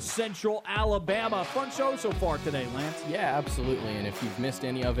Sports Central Alabama. Fun show so far today, Lance. Yeah, absolutely. And if you've missed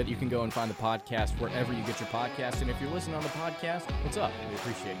any of it, you can go and find the podcast wherever you get your podcast. And if you're listening on the podcast, what's up? We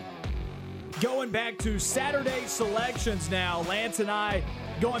appreciate you. Going back to Saturday selections now, Lance and I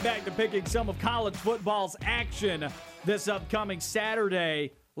going back to picking some of college football's action this upcoming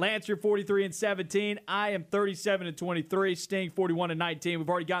Saturday. Lance, you're 43-17. I am 37-23. Sting 41-19. We've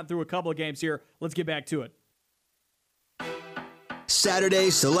already gotten through a couple of games here. Let's get back to it. Saturday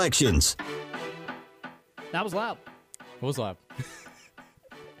selections. That was loud. What was loud?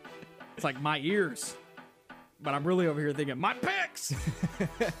 It's like my ears. But I'm really over here thinking, my picks!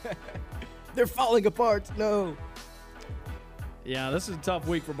 They're falling apart. No. Yeah, this is a tough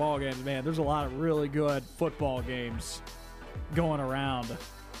week for ball games, man. There's a lot of really good football games going around.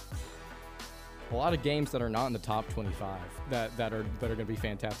 A lot of games that are not in the top 25 that are going to be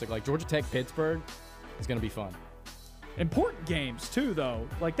fantastic. Like Georgia Tech Pittsburgh is going to be fun. Important games too, though.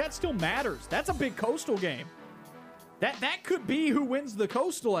 Like that still matters. That's a big coastal game. That could be who wins the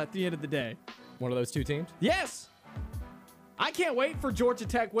Coastal at the end of the day. One of those two teams? Yes. I can't wait for Georgia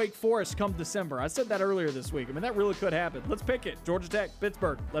Tech Wake Forest come December. I said that earlier this week. I mean, that really could happen. Let's pick it. Georgia Tech,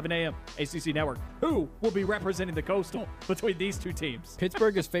 Pittsburgh, 11 a.m., ACC Network. Who will be representing the Coastal between these two teams?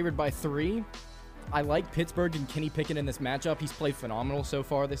 Pittsburgh is favored by 3. I like Pittsburgh and Kenny Pickett in this matchup. He's played phenomenal so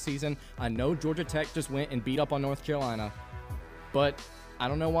far this season. I know Georgia Tech just went and beat up on North Carolina, but I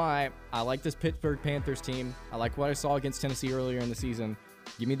don't know why. I like this Pittsburgh Panthers team. I like what I saw against Tennessee earlier in the season.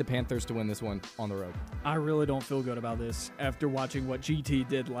 Give me the Panthers to win this one on the road. I really don't feel good about this after watching what GT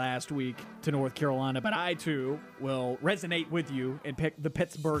did last week to North Carolina, but I, too, will resonate with you and pick the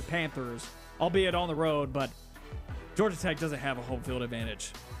Pittsburgh Panthers, albeit on the road, but Georgia Tech doesn't have a home field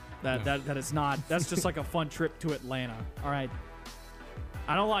advantage. That is not. That's just like a fun trip to Atlanta. All right.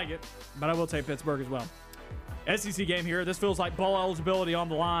 I don't like it, but I will take Pittsburgh as well. SEC game here. This feels like bowl eligibility on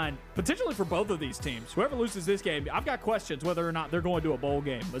the line, potentially for both of these teams. Whoever loses this game, I've got questions whether or not they're going to a bowl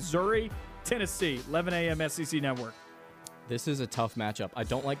game. Missouri, Tennessee, 11 a.m. SEC Network. This is a tough matchup. I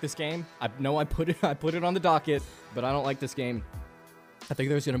don't like this game. I know I put it on the docket, but I don't like this game. I think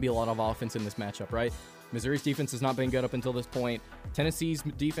there's going to be a lot of offense in this matchup, right? Missouri's defense has not been good up until this point. Tennessee's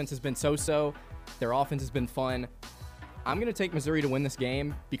defense has been so-so. Their offense has been fun. I'm going to take Missouri to win this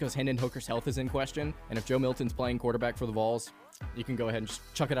game because Hendon Hooker's health is in question. And if Joe Milton's playing quarterback for the Vols, you can go ahead and just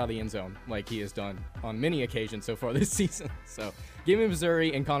chuck it out of the end zone like he has done on many occasions so far this season. So give me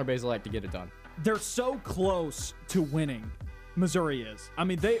Missouri and Connor Bazelak to get it done. They're so close to winning. Missouri is. I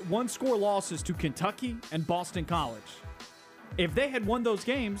mean, they one-score losses to Kentucky and Boston College. If they had won those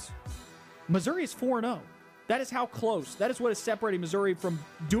games, Missouri is 4-0. That is how close. That is what is separating Missouri from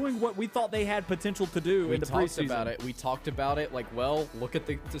doing what we thought they had potential to do in the preseason. We talked about it. Like, well, look at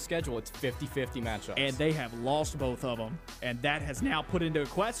the schedule. It's 50-50 matchups. And they have lost both of them. And that has now put into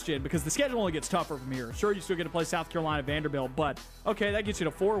question because the schedule only gets tougher from here. Sure, you still get to play South Carolina, Vanderbilt, but okay, that gets you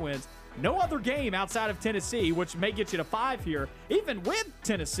to 4 wins. No other game outside of Tennessee, which may get you to 5 here, even with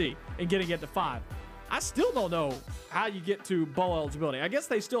Tennessee and getting it to 5. I still don't know how you get to bowl eligibility. I guess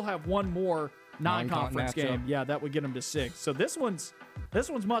they still have one more non-conference game. Yeah, that would get them to 6. So this one's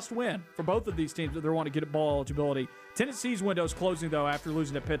must win for both of these teams if they want to get at bowl eligibility. Tennessee's window's closing, though, after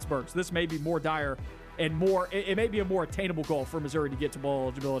losing to Pittsburgh. So this may be more dire and it may be a more attainable goal for Missouri to get to bowl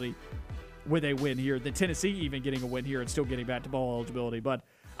eligibility with a win here than Tennessee even getting a win here and still getting back to bowl eligibility. But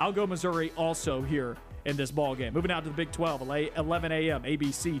I'll go Missouri also here in this ball game. Moving out to the Big 12, 11 a.m.,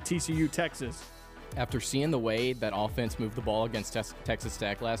 ABC, TCU, Texas. After seeing the way that offense moved the ball against Texas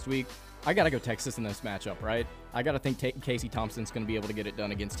Tech last week, I got to go Texas in this matchup, right? I got to think Casey Thompson's going to be able to get it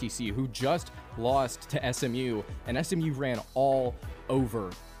done against TCU, who just lost to SMU, and SMU ran all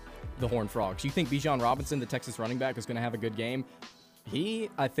over the Horned Frogs. You think Bijan Robinson, the Texas running back, is going to have a good game? He,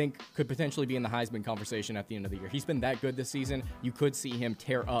 I think, could potentially be in the Heisman conversation at the end of the year. He's been that good this season. You could see him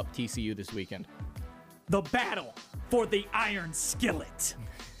tear up TCU this weekend. The battle for the Iron Skillet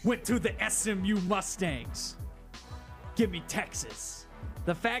went to the SMU Mustangs. Give me Texas.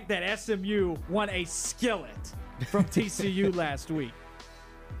 The fact that SMU won a skillet from TCU last week.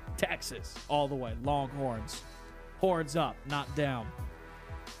 Texas, all the way. Longhorns. Horns up, not down.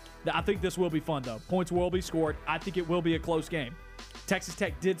 I think this will be fun, though. Points will be scored. I think it will be a close game. Texas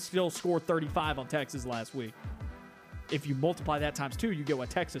Tech did still score 35 on Texas last week. If you multiply that times 2, you get what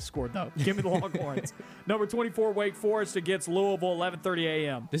Texas scored, though. Give me the Longhorns. Number 24, Wake Forest against Louisville, 11:30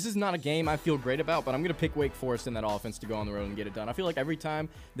 a.m. This is not a game I feel great about, but I'm going to pick Wake Forest in that offense to go on the road and get it done. I feel like every time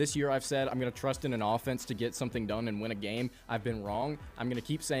this year I've said I'm going to trust in an offense to get something done and win a game, I've been wrong. I'm going to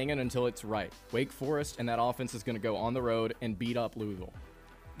keep saying it until it's right. Wake Forest and that offense is going to go on the road and beat up Louisville.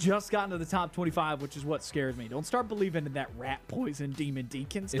 Just got into the top 25, which is what scares me. Don't start believing in that rat poison Demon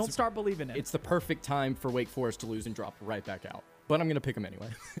Deacons. Don't start believing it. It's the perfect time for Wake Forest to lose and drop right back out. But I'm going to pick them anyway.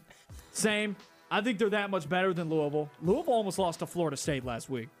 Same. I think they're that much better than Louisville. Louisville almost lost to Florida State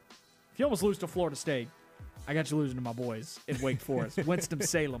last week. If you almost lose to Florida State, I got you losing to my boys in Wake Forest.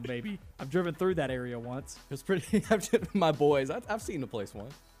 Winston-Salem, baby. I've driven through that area once. It's pretty. My boys. I've seen the place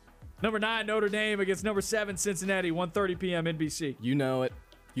once. Number 9, Notre Dame against number 7, Cincinnati, 1:30 p.m. NBC. You know it.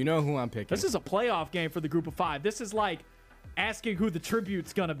 You know who I'm picking. This is a playoff game for the group of 5. This is like asking who the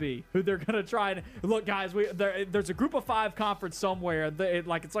tribute's going to be, who they're going to try and look, guys, there's a group of 5 conference somewhere. It's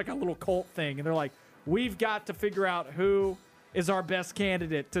like a little cult thing. And they're like, we've got to figure out who is our best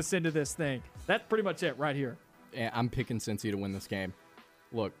candidate to send to this thing. That's pretty much it right here. Yeah, I'm picking Cincy to win this game.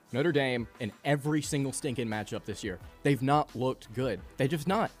 Look, Notre Dame in every single stinking matchup this year, they've not looked good. They've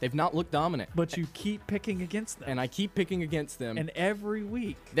not looked dominant. But you keep picking against them. And I keep picking against them. And every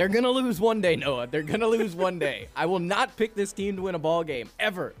week. They're going to lose one day, Noah. They're going to lose one day. I will not pick this team to win a ball game.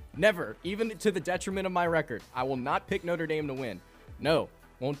 Ever. Never. Even to the detriment of my record. I will not pick Notre Dame to win. No,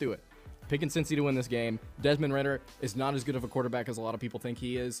 won't do it. Picking Cincy to win this game. Desmond Ridder is not as good of a quarterback as a lot of people think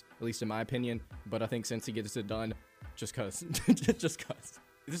he is, at least in my opinion. But I think Cincy gets it done just because. Just because.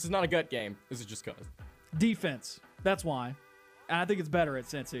 This is not a gut game. This is just because. Defense. That's why. And I think it's better at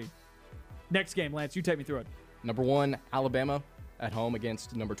Cincy. Next game, Lance, you take me through it. Number 1, Alabama at home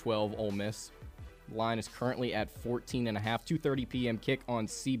against number 12, Ole Miss. Line is currently at 14.5, 2:30 p.m. kick on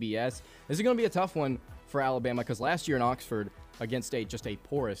CBS. This is going to be a tough one for Alabama because last year in Oxford against just a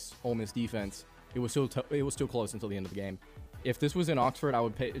porous Ole Miss defense, it was still close until the end of the game. If this was in Oxford, I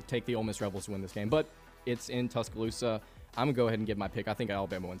would take the Ole Miss Rebels to win this game, but it's in Tuscaloosa. I'm going to go ahead and give my pick. I think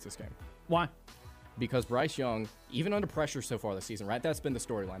Alabama wins this game. Why? Because Bryce Young, even under pressure so far this season, right? That's been the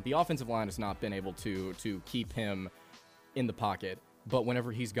storyline. The offensive line has not been able to keep him in the pocket. But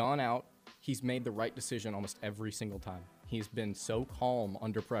whenever he's gone out, he's made the right decision almost every single time. He's been so calm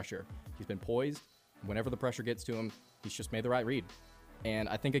under pressure. He's been poised. Whenever the pressure gets to him, he's just made the right read. And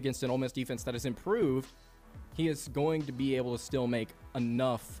I think against an Ole Miss defense that has improved, he is going to be able to still make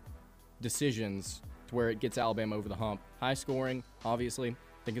enough decisions to where it gets Alabama over the hump. High scoring, obviously.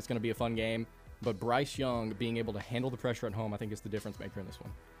 I think it's going to be a fun game. But Bryce Young being able to handle the pressure at home, I think is the difference maker in this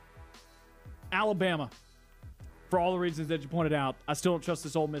one. Alabama. For all the reasons that you pointed out, I still don't trust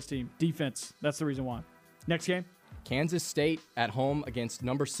this Ole Miss team. Defense, that's the reason why. Next game. Kansas State at home against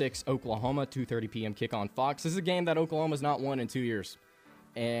number 6 Oklahoma, 2:30 p.m. kick on Fox. This is a game that Oklahoma's not won in 2 years.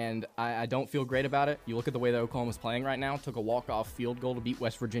 And I don't feel great about it. You look at the way that Oklahoma's playing right now. Took a walk-off field goal to beat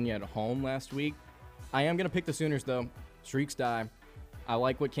West Virginia at home last week. I am going to pick the Sooners, though. Streaks die. I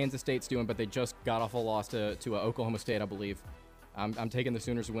like what Kansas State's doing, but they just got off a loss to Oklahoma State, I believe. I'm taking the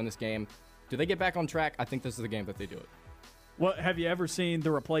Sooners to win this game. Do they get back on track? I think this is the game that they do it. What, have you ever seen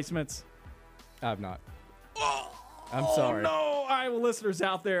The Replacements? I have not. I'm sorry. No. All right, well, listeners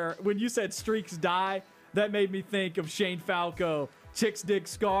out there, when you said streaks die, that made me think of Shane Falco. Chicks dig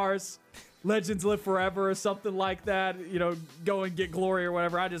scars, legends live forever, or something like that. You know, go and get glory or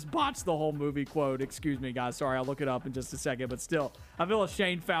whatever. I just botched the whole movie quote. Excuse me, guys. Sorry, I'll look it up in just a second. But still, I feel a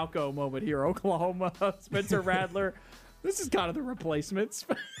Shane Falco moment here. Oklahoma, Spencer Rattler. This is kind of the Replacements.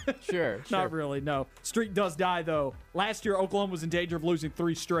 Sure. Not really, no. Streak does die, though. Last year, Oklahoma was in danger of losing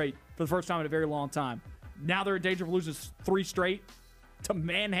 3 straight for the first time in a very long time. Now they're in danger of losing 3 straight to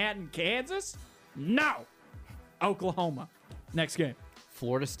Manhattan, Kansas? No. Oklahoma. Next game.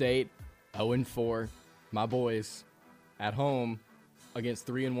 Florida State, 0-4. My boys at home against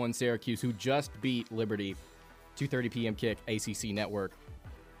 3-1 Syracuse, who just beat Liberty. 2:30 p.m. kick, ACC Network.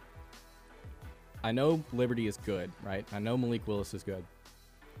 I know Liberty is good, right? I know Malik Willis is good.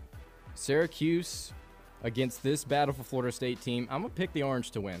 Syracuse against this battle for Florida State team, I'm going to pick the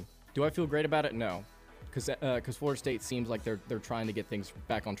Orange to win. Do I feel great about it? No. Because Florida State seems like they're trying to get things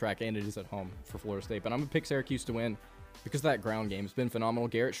back on track, and it is at home for Florida State. But I'm going to pick Syracuse to win because that ground game has been phenomenal.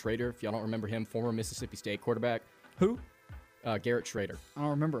 Garrett Schrader, if y'all don't remember him, former Mississippi State quarterback. Who? Garrett Schrader. I don't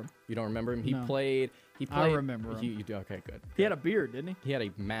remember him. You don't remember him? He No. played. I remember him. You do? Okay, good. He had a beard, didn't he? He had a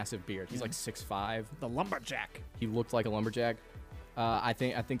massive beard. He's like 6'5". The lumberjack. He looked like a lumberjack. I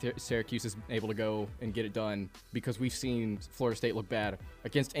think Syracuse is able to go and get it done because we've seen Florida State look bad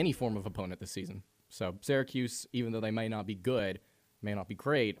against any form of opponent this season. So Syracuse, even though they may not be good, may not be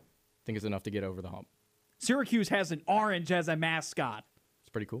great, I think is enough to get over the hump. Syracuse has an orange as a mascot. It's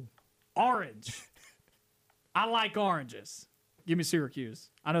pretty cool. Orange. I like oranges. Give me Syracuse.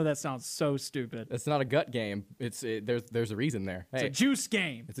 I know that sounds so stupid. It's not a gut game. There's a reason there. It's a juice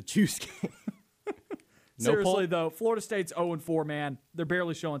game. It's a juice game. Seriously, though, Florida State's 0-4, man. They're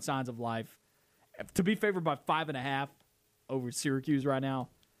barely showing signs of life. To be favored by 5.5 over Syracuse right now,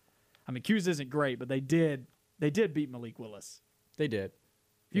 I mean, Cuse isn't great, but they did beat Malik Willis. They did.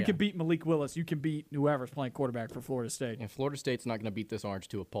 If you can beat Malik Willis, you can beat whoever's playing quarterback for Florida State. And Florida State's not going to beat this orange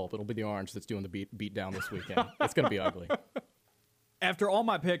to a pulp. It'll be the orange that's doing the beat down this weekend. It's going to be ugly. After all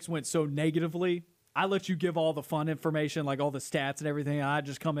my picks went so negatively, I let you give all the fun information, like all the stats and everything, and I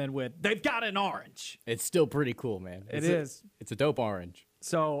just come in with, they've got an orange. It's still pretty cool, man. It's a dope orange.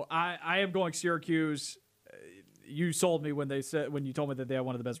 So I am going Syracuse. You sold me when you told me that they have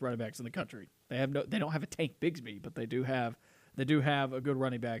one of the best running backs in the country. They don't have a Tank Bigsby, but they do have a good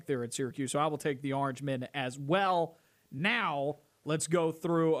running back there at Syracuse. So I will take the Orange Men as well. Now let's go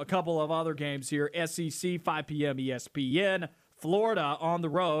through a couple of other games here. SEC 5 p.m. ESPN. Florida on the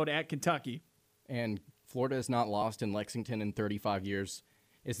road at Kentucky. And Florida has not lost in Lexington in 35 years.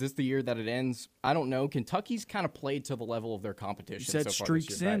 Is this the year that it ends? I don't know. Kentucky's kind of played to the level of their competition. You said so far streaks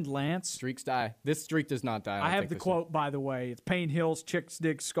this year, end, right? Lance. Streaks die. This streak does not die. I have the quote, by the way. It's Pain heals, chicks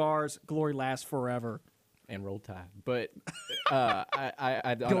dig scars, glory lasts forever. And Roll Tide. But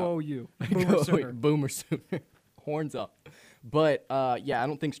I don't know. Go OU. Boomer Sooner. Boomer Sooner. Horns up. But, yeah, I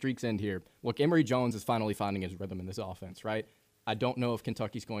don't think streaks end here. Look, Emory Jones is finally finding his rhythm in this offense, right? I don't know if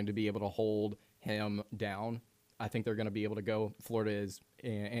Kentucky's going to be able to hold him down. I think they're going to be able to go, Florida is,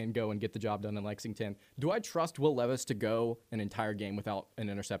 and go and get the job done in Lexington. Do I trust Will Levis to go an entire game without an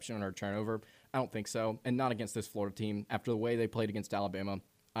interception or a turnover? I don't think so, and not against this Florida team. After the way they played against Alabama,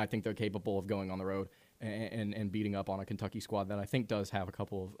 I think they're capable of going on the road and beating up on a Kentucky squad that I think does have a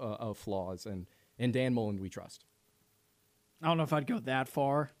couple of flaws. And Dan Mullen, we trust. I don't know if I'd go that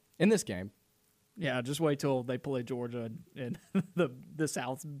far. In this game. Yeah, just wait till they play Georgia in the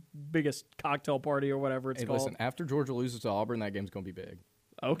South's biggest cocktail party or whatever it's called. Listen, after Georgia loses to Auburn, that game's going to be big.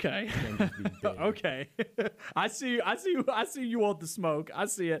 Okay. Okay. I see you want the smoke. I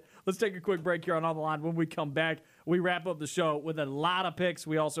see it. Let's take a quick break here on the Line. When we come back, we wrap up the show with a lot of picks.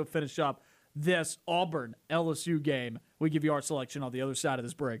 We also finish up this Auburn-LSU game. We give you our selection on the other side of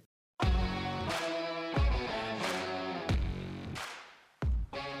this break.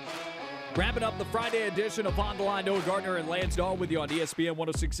 Wrapping up the Friday edition of On the Line, Noah Gardner and Lance Dawe with you on ESPN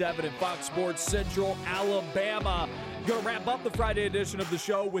 106.7 and Fox Sports Central Alabama. Going to wrap up the Friday edition of the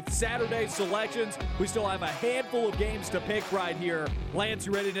show with Saturday selections. We still have a handful of games to pick right here. Lance,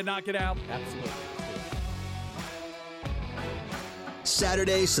 you ready to knock it out? Absolutely.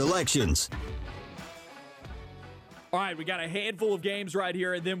 Saturday selections. All right, we got a handful of games right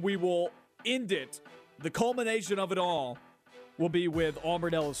here, and then we will end it. The culmination of it all will be with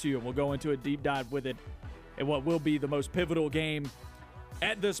Auburn-LSU, and we'll go into a deep dive with it in what will be the most pivotal game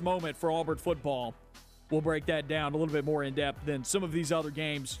at this moment for Auburn football. We'll break that down a little bit more in depth than some of these other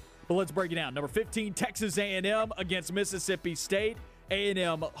games, but let's break it down. Number 15, Texas A&M against Mississippi State.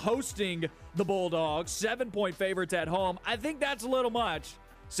 A&M hosting the Bulldogs, 7-point favorites at home. I think that's a little much.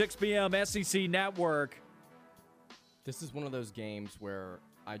 6 p.m. SEC Network. This is one of those games where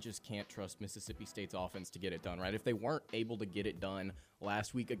I just can't trust Mississippi State's offense to get it done, right? If they weren't able to get it done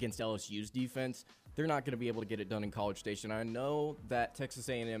last week against LSU's defense, they're not going to be able to get it done in College Station. I know that Texas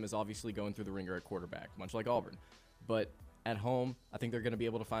A&M is obviously going through the ringer at quarterback, much like Auburn. But at home, I think they're going to be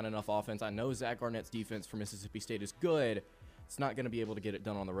able to find enough offense. I know Zach Arnett's defense for Mississippi State is good. It's not going to be able to get it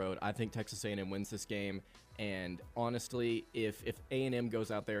done on the road. I think Texas A&M wins this game. And honestly, if A&M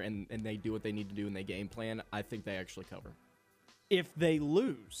goes out there and they do what they need to do and they game plan, I think they actually cover. If they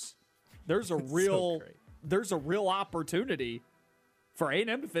lose, there's a real opportunity for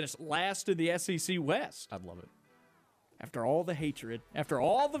A&M to finish last in the SEC West. I'd love it. After all the hatred, after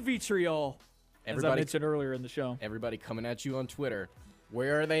all the vitriol, as I mentioned earlier in the show. Everybody coming at you on Twitter.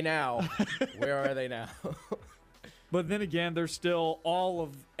 Where are they now? Where are they now? But then again, there's still all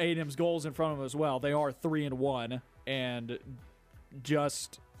of A&M's goals in front of them as well. They are 3-1 and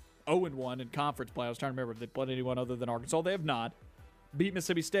just 0-1 in conference play. I was trying to remember if they played anyone other than Arkansas. They have not. Beat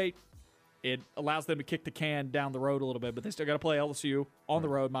Mississippi State. It allows them to kick the can down the road a little bit, but they still got to play LSU on the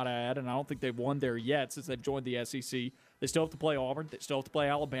road, might I add, and I don't think they've won there yet since they've joined the SEC. They still have to play Auburn. They still have to play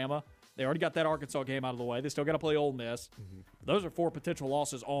Alabama. They already got that Arkansas game out of the way. They still got to play Ole Miss. Mm-hmm. Those are 4 potential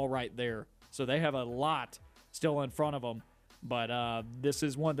losses all right there. So they have a lot still in front of them, but this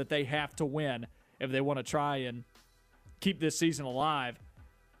is one that they have to win if they want to try and keep this season alive.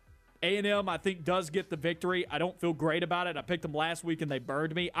 A&M, I think, does get the victory. I don't feel great about it. I picked them last week, and they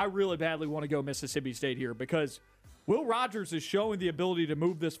burned me. I really badly want to go Mississippi State here because Will Rogers is showing the ability to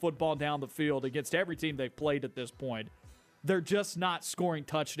move this football down the field against every team they've played at this point. They're just not scoring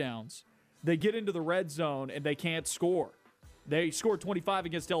touchdowns. They get into the red zone, and they can't score. They scored 25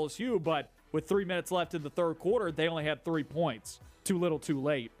 against LSU, but with 3 minutes left in the third quarter, they only had 3 points. Too little, too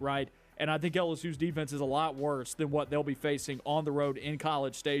late, right? And I think LSU's defense is a lot worse than what they'll be facing on the road in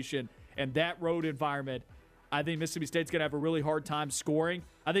College Station. And that road environment, I think Mississippi State's going to have a really hard time scoring.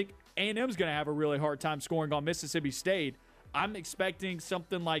 I think A&M's going to have a really hard time scoring on Mississippi State. I'm expecting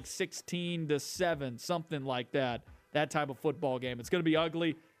something like 16-7, something like that type of football game. It's going to be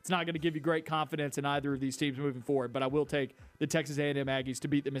ugly. It's not going to give you great confidence in either of these teams moving forward, but I will take the Texas A&M Aggies to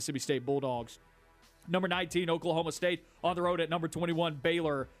beat the Mississippi State Bulldogs. Number 19, Oklahoma State on the road at number 21,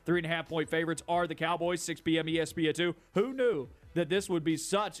 Baylor. 3.5-point favorites are the Cowboys, 6 p.m. ESPN2. Who knew that this would be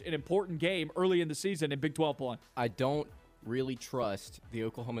such an important game early in the season in Big 12 play? I don't really trust the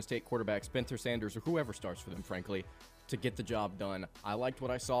Oklahoma State quarterback, Spencer Sanders, or whoever starts for them, frankly, to get the job done. I liked what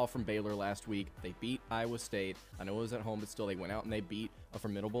I saw from Baylor last week. They beat Iowa State. I know it was at home, but still they went out and they beat a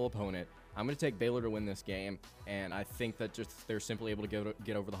formidable opponent. I'm going to take Baylor to win this game, and I think that just they're simply able to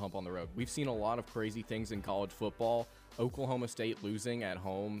get over the hump on the road. We've seen a lot of crazy things in college football. Oklahoma State losing at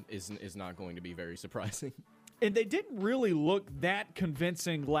home is not going to be very surprising. And they didn't really look that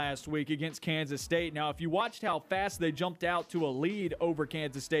convincing last week against Kansas State. Now, if you watched how fast they jumped out to a lead over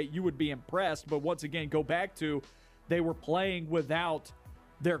Kansas State, you would be impressed. But once again, go back to they were playing without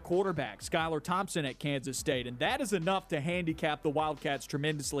their quarterback, Skylar Thompson, at Kansas State. And that is enough to handicap the Wildcats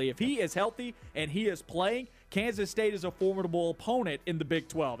tremendously. If he is healthy and he is playing, Kansas State is a formidable opponent in the Big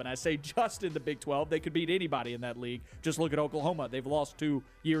 12. And I say just in the Big 12. They could beat anybody in that league. Just look at Oklahoma. They've lost 2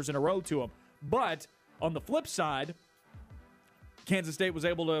 years in a row to them. But on the flip side, Kansas State was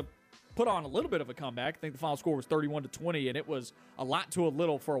able to put on a little bit of a comeback. I think the final score was 31-20, and it was a lot to a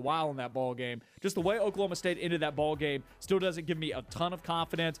little for a while in that ball game. Just the way Oklahoma State ended that ball game still doesn't give me a ton of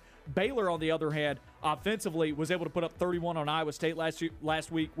confidence. Baylor, on the other hand, offensively was able to put up 31 on Iowa State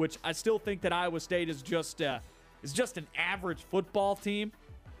last week, which I still think that Iowa State is just an average football team.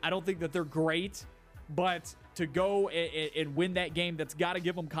 I don't think that they're great, but to go and win that game, that's got to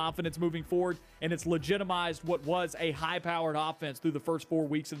give them confidence moving forward, and it's legitimized what was a high-powered offense through the first 4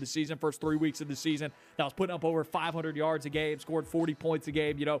 weeks of the season, first 3 weeks of the season, that was putting up over 500 yards a game, scored 40 points a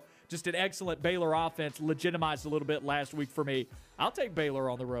game. Just an excellent Baylor offense, legitimized a little bit last week for me. I'll take Baylor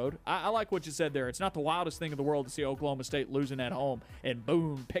on the road. I like what you said there. It's not the wildest thing in the world to see Oklahoma State losing at home in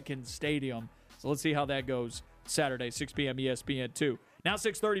Boone-Pickens Stadium. So let's see how that goes Saturday, 6 p.m. ESPN 2. Now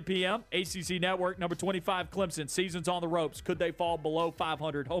 6:30 p.m., ACC Network, number 25, Clemson. Season's on the ropes. Could they fall below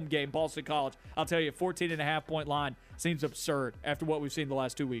 500? Home game, Boston College. I'll tell you, 14.5-point line seems absurd after what we've seen the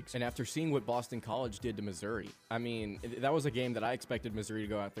last 2 weeks. And after seeing what Boston College did to Missouri, I mean, that was a game that I expected Missouri to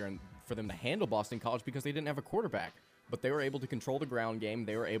go out there and for them to handle Boston College because they didn't have a quarterback. But they were able to control the ground game.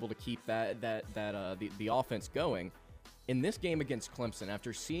 They were able to keep the offense going. In this game against Clemson,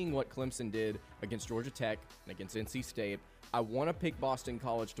 after seeing what Clemson did against Georgia Tech and against NC State, I want to pick Boston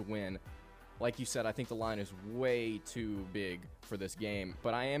College to win. Like you said, I think the line is way too big for this game,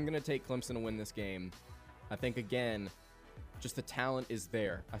 but I am going to take Clemson to win this game. I think, again, just the talent is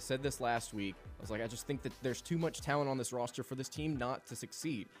there. I said this last week. I was like, I just think that there's too much talent on this roster for this team not to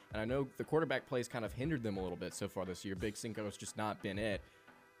succeed. And I know the quarterback play has kind of hindered them a little bit so far this year. Big Cinco's just not been it.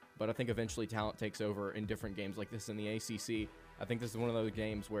 But I think eventually talent takes over in different games like this in the ACC. I think this is one of those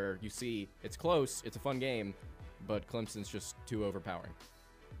games where you see it's close, it's a fun game, but Clemson's just too overpowering.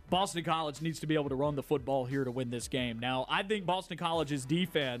 Boston College needs to be able to run the football here to win this game. Now, I think Boston College's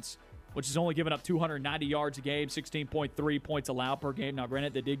defense, which has only given up 290 yards a game, 16.3 points allowed per game. Now,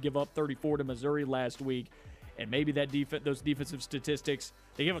 granted, they did give up 34 to Missouri last week, and maybe those defensive statistics,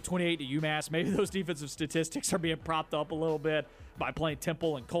 they gave up 28 to UMass. Maybe those defensive statistics are being propped up a little bit by playing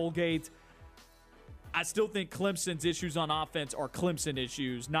Temple and Colgate. I still think Clemson's issues on offense are Clemson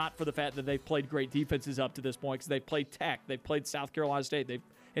issues, not for the fact that they've played great defenses up to this point, because they've played Tech, they've played South Carolina State,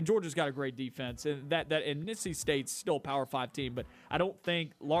 and Georgia's got a great defense, and and NC State's still a Power 5 team, but I don't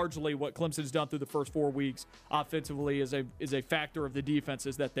think largely what Clemson's done through the first 4 weeks offensively is a factor of the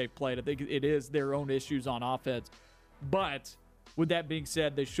defenses that they've played. I think it is their own issues on offense, but with that being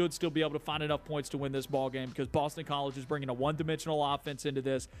said, they should still be able to find enough points to win this ball game because Boston College is bringing a one-dimensional offense into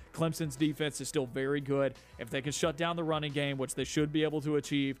this. Clemson's defense is still very good. If they can shut down the running game, which they should be able to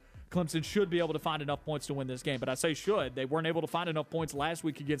achieve, Clemson should be able to find enough points to win this game. But I say should. They weren't able to find enough points last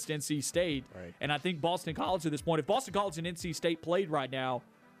week against NC State. Right. And I think Boston College at this point, if Boston College and NC State played right now,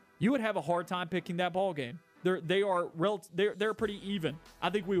 you would have a hard time picking that ball game. They're pretty even. I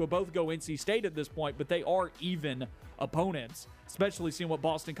think we would both go NC State at this point, but they are even opponents, especially seeing what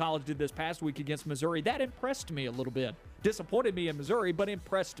Boston College did this past week against Missouri. That impressed me a little bit. Disappointed me in Missouri, but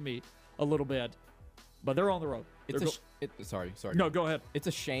impressed me a little bit. But they're on the road. Sorry. No, go ahead. It's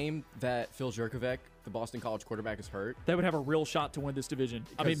a shame that Phil Jurkovec, the Boston College quarterback, is hurt. They would have a real shot to win this division.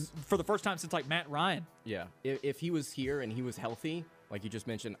 I mean, for the first time since like Matt Ryan. Yeah. If he was here and he was healthy, like you just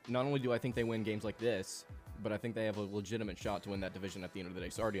mentioned, not only do I think they win games like this, but I think they have a legitimate shot to win that division at the end of the day.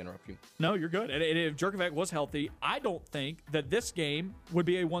 Sorry to interrupt you. No, you're good. And if Jurkovec was healthy, I don't think that this game would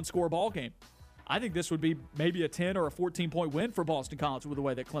be a one-score ball game. I think this would be maybe a 10 or a 14-point win for Boston College with the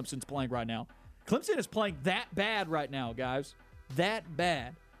way that Clemson's playing right now. Clemson is playing that bad right now, guys. That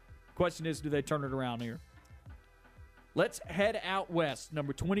bad. Question is, do they turn it around here? Let's head out west.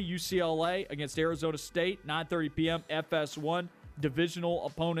 Number 20, UCLA against Arizona State, 9:30 p.m., FS1. Divisional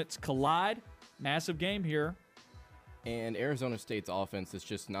opponents collide. Massive game here. And Arizona State's offense has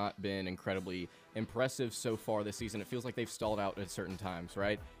just not been incredibly impressive so far this season. It feels like they've stalled out at certain times,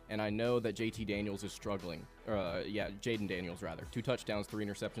 right? And I know that JT Daniels is struggling. Jaden Daniels, rather. 2 touchdowns, 3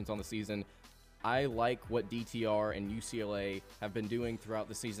 interceptions on the season. I like what DTR and UCLA have been doing throughout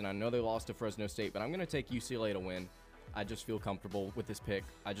the season. I know they lost to Fresno State, but I'm going to take UCLA to win. I just feel comfortable with this pick.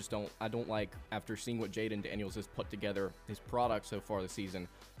 I don't like, after seeing what Jaden Daniels has put together, his product so far this season,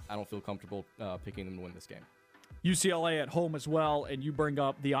 I don't feel comfortable picking them to win this game. UCLA at home as well, and you bring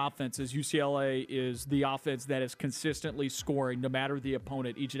up the offenses. UCLA is the offense that is consistently scoring no matter the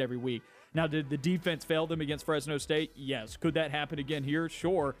opponent each and every week. Now, did the defense fail them against Fresno State? Yes. Could that happen again here?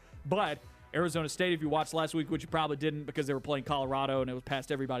 Sure. But Arizona State, if you watched last week, which you probably didn't because they were playing Colorado and it was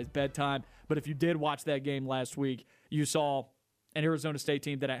past everybody's bedtime, but if you did watch that game last week, you saw an Arizona State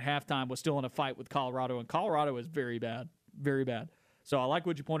team that at halftime was still in a fight with Colorado, and Colorado is very bad, very bad. So I like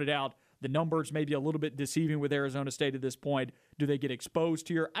what you pointed out. The numbers may be a little bit deceiving with Arizona State at this point. Do they get exposed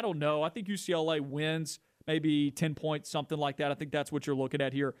here? I don't know. I think UCLA wins maybe 10 points, something like that. I think that's what you're looking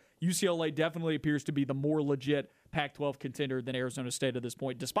at here. UCLA definitely appears to be the more legit Pac-12 contender than Arizona State at this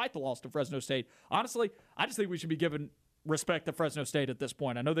point, despite the loss to Fresno State. Honestly, I just think we should be giving respect to Fresno State at this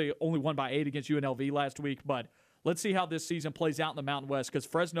point. I know they only won by 8 against UNLV last week, but let's see how this season plays out in the Mountain West, because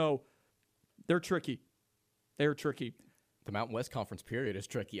Fresno, they're tricky. They're tricky. The Mountain West Conference period is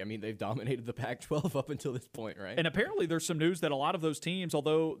tricky. I mean, they've dominated the Pac-12 up until this point, right? And apparently there's some news that a lot of those teams,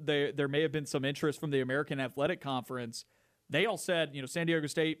 although there may have been some interest from the American Athletic Conference, they all said, San Diego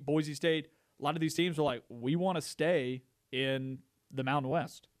State, Boise State, a lot of these teams are like, we want to stay in the Mountain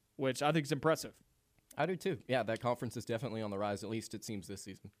West, which I think is impressive. I do too. Yeah, that conference is definitely on the rise, at least it seems this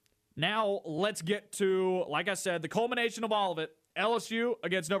season. Now let's get to, like I said, the culmination of all of it. LSU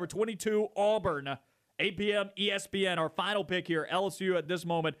against number 22 Auburn. 8 p.m. ESPN, our final pick here. LSU at this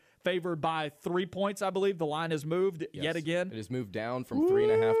moment favored by 3 points, I believe. The line has moved yet again. It has moved down from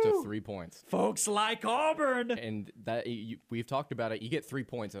 3.5 to 3 points. Folks like Auburn. And that we've talked about it. You get 3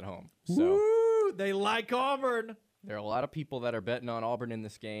 points at home. So Woo, they like Auburn. There are a lot of people that are betting on Auburn in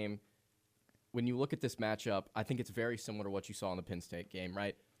this game. When you look at this matchup, I think it's very similar to what you saw in the Penn State game,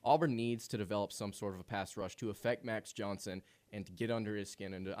 right? Auburn needs to develop some sort of a pass rush to affect Max Johnson and to get under his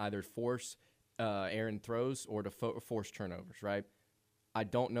skin and to either force errant throws or to force turnovers, right? I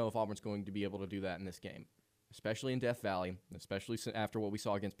don't know if Auburn's going to be able to do that in this game, especially in Death Valley, especially after what we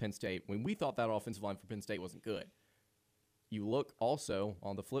saw against Penn State, when we thought that offensive line for Penn State wasn't good. You look also,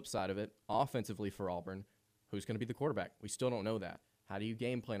 on the flip side of it, offensively for Auburn, who's going to be the quarterback? We still don't know that. How do you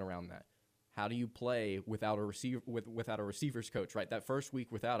game plan around that? How do you play without a receiver without a receivers coach, right? That first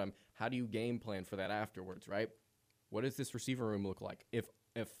week without him, how do you game plan for that afterwards, right? What does this receiver room look like?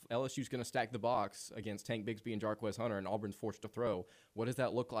 If LSU's going to stack the box against Tank Bigsby and Jarquez Hunter and Auburn's forced to throw, what does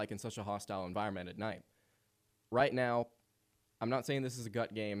that look like in such a hostile environment at night? Right now, I'm not saying this is a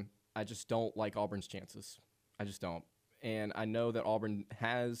gut game. I just don't like Auburn's chances. I just don't. And I know that Auburn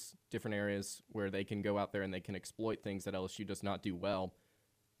has different areas where they can go out there and they can exploit things that LSU does not do well,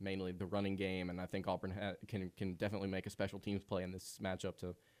 mainly the running game. And I think Auburn can definitely make a special teams play in this matchup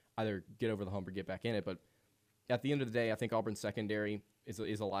to either get over the hump or get back in it. But at the end of the day, I think Auburn's secondary is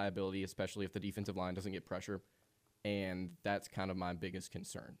a liability, especially if the defensive line doesn't get pressure, and that's kind of my biggest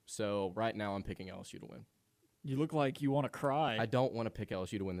concern. So right now I'm picking LSU to win. You look like you want to cry. I don't want to pick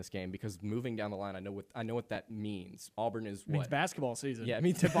LSU to win this game because moving down the line, I know what that means. Auburn is what? It means basketball season. Yeah, it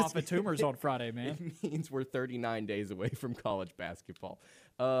means tip off at Tumors on Friday, man. It means we're 39 days away from college basketball.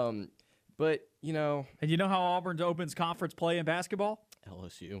 But, And you know how Auburn opens conference play in basketball?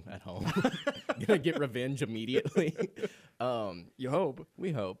 LSU at home. Gonna get revenge immediately. You hope.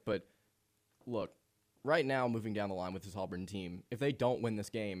 We hope. But look, right now, moving down the line with this Auburn team, if they don't win this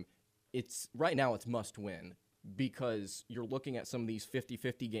game, it's must win, because you're looking at some of these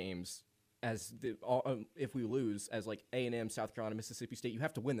 50-50 games as if we lose, as like A&M, South Carolina, Mississippi State. You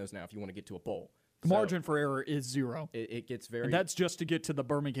have to win those now if you want to get to a bowl. The margin for error is 0. It gets very. And that's just to get to the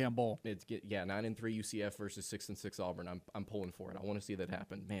Birmingham Bowl. 9-3 UCF versus 6-6 Auburn. I'm pulling for it. I want to see that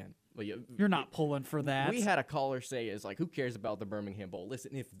happen, man. You're not pulling for that. We had a caller say, "Is like, who cares about the Birmingham Bowl?"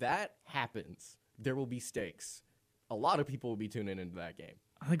 Listen, if that happens, there will be stakes. A lot of people will be tuning into that game.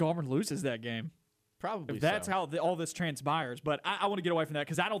 I think Auburn loses that game. Probably. If that's how all this transpires. But I want to get away from that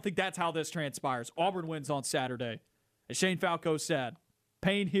because I don't think that's how this transpires. Auburn wins on Saturday. As Shane Falco said,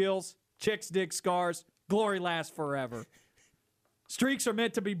 pain heals. Chicks dig scars. Glory lasts forever. Streaks are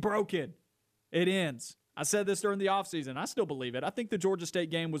meant to be broken. It ends. I said this during the offseason. I still believe it. I think the Georgia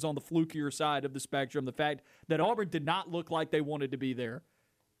State game was on the flukier side of the spectrum. The fact that Auburn did not look like they wanted to be there.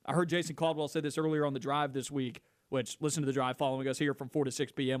 I heard Jason Caldwell say this earlier on the drive this week, which listen to the drive following us here from 4 to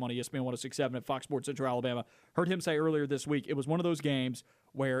 6 p.m. on ESPN 106.7 at Fox Sports Central Alabama. Heard him say earlier this week it was one of those games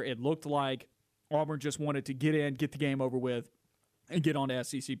where it looked like Auburn just wanted to get in, get the game over with, and get on to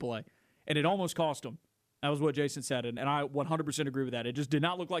SEC play. And it almost cost them. That was what Jason said, and I 100% agree with that. It just did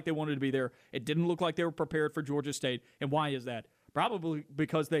not look like they wanted to be there. It didn't look like they were prepared for Georgia State. And why is that? Probably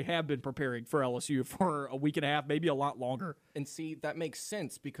because they have been preparing for LSU for a week and a half, maybe a lot longer. And see, that makes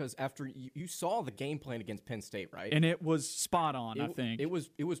sense because after you saw the game plan against Penn State, right? And it was spot on, I think. It was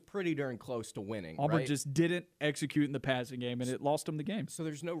pretty darn close to winning. Auburn right? just didn't execute in the passing game, and it lost them the game. So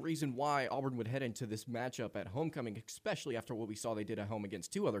there's no reason why Auburn would head into this matchup at homecoming, especially after what we saw they did at home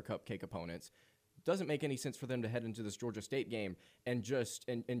against two other cupcake opponents. Doesn't make any sense for them to head into this Georgia State game and just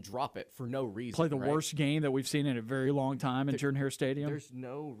and drop it for no reason. Play the worst game that we've seen in a very long time in Jordan-Hare Stadium. There's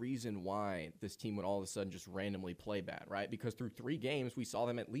no reason why this team would all of a sudden just randomly play bad, right? Because through 3 games, we saw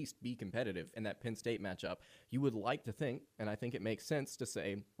them at least be competitive in that Penn State matchup. You would like to think, and I think it makes sense to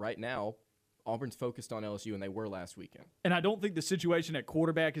say right now, Auburn's focused on LSU, and they were last weekend. And I don't think the situation at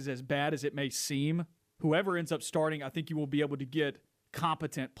quarterback is as bad as it may seem. Whoever ends up starting, I think you will be able to get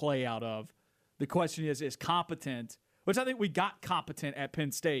competent play out of. The question is competent, which I think we got competent at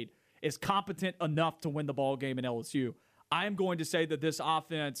Penn State, is competent enough to win the ball game in LSU. I am going to say that this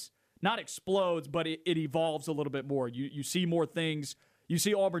offense not explodes, but it evolves a little bit more. You see more things. You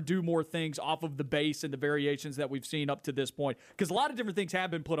see Auburn do more things off of the base and the variations that we've seen up to this point. Because a lot of different things have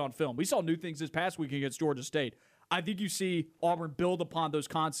been put on film. We saw new things this past week against Georgia State. I think you see Auburn build upon those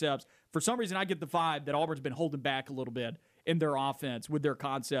concepts. For some reason, I get the vibe that Auburn's been holding back a little bit in their offense with their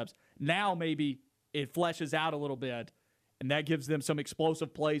concepts. Now maybe it fleshes out a little bit, and that gives them some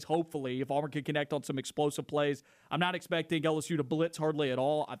explosive plays, hopefully, if Auburn can connect on some explosive plays. I'm not expecting LSU to blitz hardly at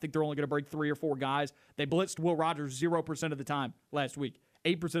all. I think they're only going to break 3 or 4 guys. They blitzed Will Rogers 0% of the time last week,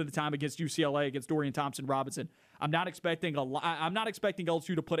 8% of the time against UCLA, against Dorian Thompson-Robinson. I'm not expecting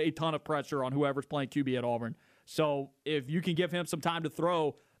LSU to put a ton of pressure on whoever's playing QB at Auburn. So if you can give him some time to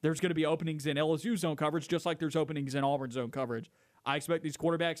throw, there's going to be openings in LSU zone coverage just like there's openings in Auburn zone coverage. I expect these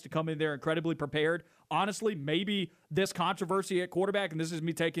quarterbacks to come in there incredibly prepared. Honestly, maybe this controversy at quarterback, and this is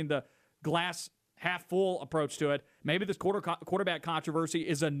me taking the glass half full approach to it, maybe this quarterback controversy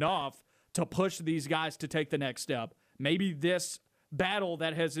is enough to push these guys to take the next step. Maybe this battle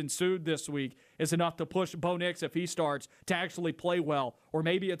that has ensued this week is enough to push Bo Nix, if he starts, to actually play well. Or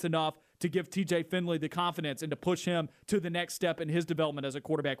maybe it's enough to give TJ Finley the confidence and to push him to the next step in his development as a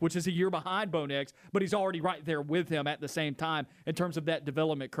quarterback, which is a year behind Bo Nix, but he's already right there with him at the same time in terms of that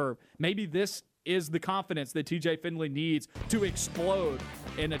development curve. Maybe this is the confidence that TJ Finley needs to explode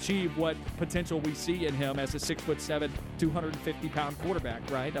and achieve what potential we see in him as a 6'7", 250-pound quarterback,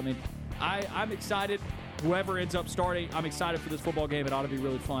 right? I mean, I'm excited. Whoever ends up starting, I'm excited for this football game. It ought to be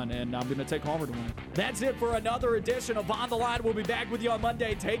really fun, and I'm going to take Auburn to win. That's it for another edition of On the Line. We'll be back with you on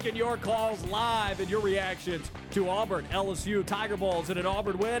Monday, taking your calls live and your reactions to Auburn, LSU, Tiger Balls, and an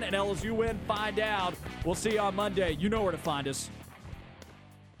Auburn win, an LSU win. Find out. We'll see you on Monday. You know where to find us.